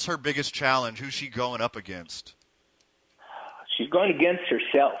 what's her biggest challenge? Who's she going up against? She's going against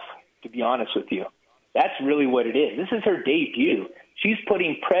herself, to be honest with you. That's really what it is. This is her debut. She's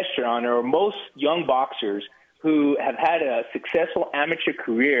putting pressure on her. Most young boxers who have had a successful amateur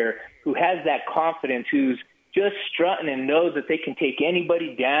career, who has that confidence, who's just strutting and knows that they can take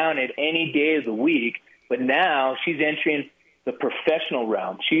anybody down at any day of the week. But now she's entering the professional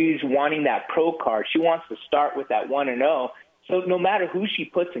realm. She's wanting that pro card. She wants to start with that 1-0. So no matter who she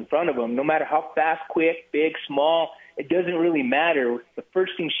puts in front of them, no matter how fast, quick, big, small, it doesn't really matter. The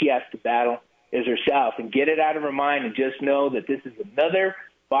first thing she has to battle is herself and get it out of her mind and just know that this is another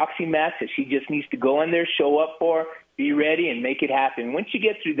boxing match that she just needs to go in there, show up for, be ready, and make it happen. Once you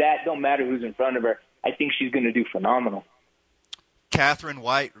get through that, don't matter who's in front of her. I think she's going to do phenomenal. Catherine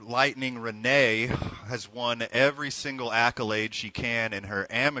White Lightning Renee has won every single accolade she can in her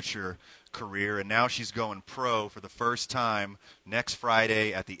amateur career, and now she's going pro for the first time next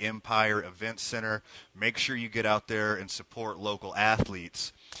Friday at the Empire Event Center. Make sure you get out there and support local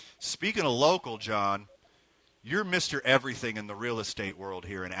athletes. Speaking of local, John, you're Mr. Everything in the real estate world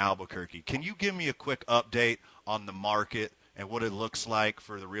here in Albuquerque. Can you give me a quick update on the market and what it looks like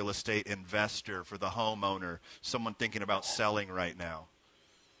for the real estate investor, for the homeowner, someone thinking about selling right now?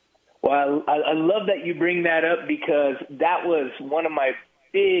 Well, I love that you bring that up because that was one of my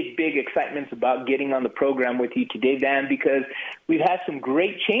big excitements about getting on the program with you today, Dan, because we've had some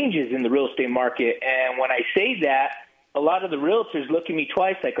great changes in the real estate market. And when I say that, a lot of the realtors look at me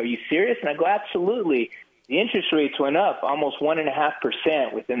twice like, are you serious? And I go, absolutely. The interest rates went up almost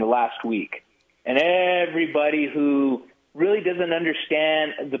 1.5% within the last week. And everybody who really doesn't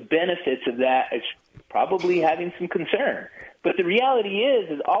understand the benefits of that is probably having some concern. But the reality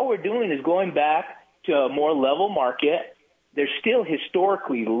is all we're doing is going back to a more level market. They're still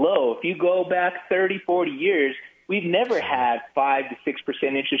historically low. If you go back 30, 40 years, we've never had 5 to 6%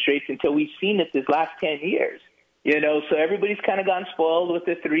 interest rates until we've seen it this last 10 years. You know, so everybody's kind of gotten spoiled with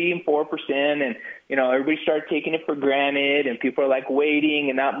the 3 and 4%, and, you know, everybody started taking it for granted, and people are like waiting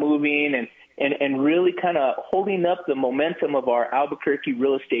and not moving and really kind of holding up the momentum of our Albuquerque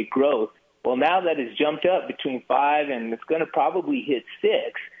real estate growth. Well, now that it's jumped up between 5 and it's going to probably hit 6,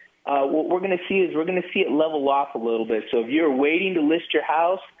 what we're going to see is we're going to see it level off a little bit. So if you're waiting to list your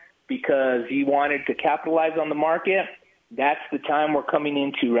house because you wanted to capitalize on the market, that's the time we're coming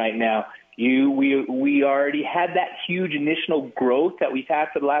into right now. We already had that huge initial growth that we've had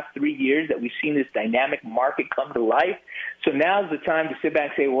for the last 3 years, that we've seen this dynamic market come to life. So now's the time to sit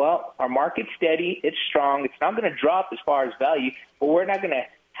back and say, well, our market's steady, it's strong, it's not going to drop as far as value, but we're not going to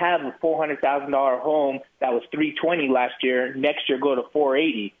have a $400,000 home that was $320 last year, next year go to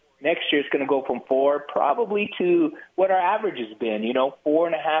 $480. Next year it's going to go from 4 probably to what our average has been,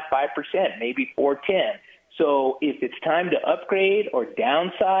 4.5%, 5%, maybe 4.10. So if it's time to upgrade or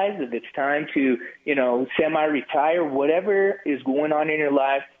downsize, if it's time to, semi-retire, whatever is going on in your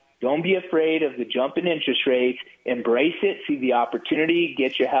life, don't be afraid of the jump in interest rates. Embrace it. See the opportunity.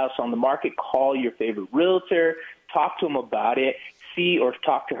 Get your house on the market. Call your favorite realtor. Talk to them about it. See or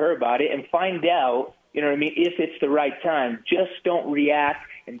talk to her about it and find out, if it's the right time. Just don't react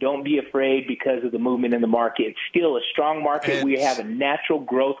and don't be afraid because of the movement in the market. It's still a strong market. We have a natural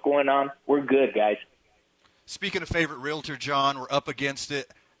growth going on. We're good, guys. Speaking of favorite realtor, John, we're up against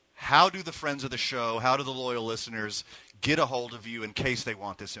it. How do the friends of the show, how do the loyal listeners get a hold of you in case they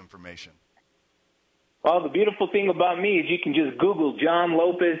want this information? Well, the beautiful thing about me is you can just Google John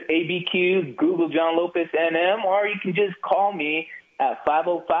Lopez ABQ, Google John Lopez NM, or you can just call me at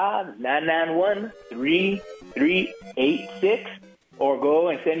 505-991-3386, or go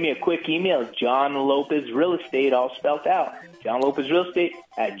and send me a quick email, John Lopez Real Estate, all spelled out, John Lopez Real Estate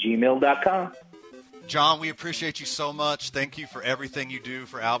at gmail.com. John, we appreciate you so much. Thank you for everything you do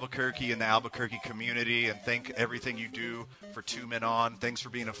for Albuquerque and the Albuquerque community, and thank everything you do for Two Men On. Thanks for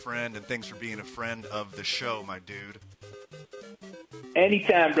being a friend, and thanks for being a friend of the show, my dude.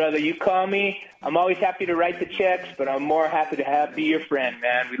 Anytime, brother. You call me. I'm always happy to write the checks, but I'm more happy to be your friend,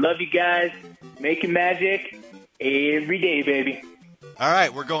 man. We love you guys. Making magic every day, baby. All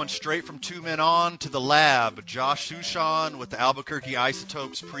right, we're going straight from Two Men On to the lab. Josh Sushan with the Albuquerque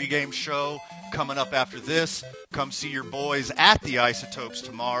Isotopes pregame show coming up after this. Come see your boys at the Isotopes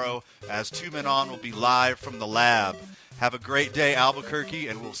tomorrow, as Two Men On will be live from the lab. Have a great day, Albuquerque,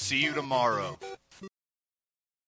 and we'll see you tomorrow.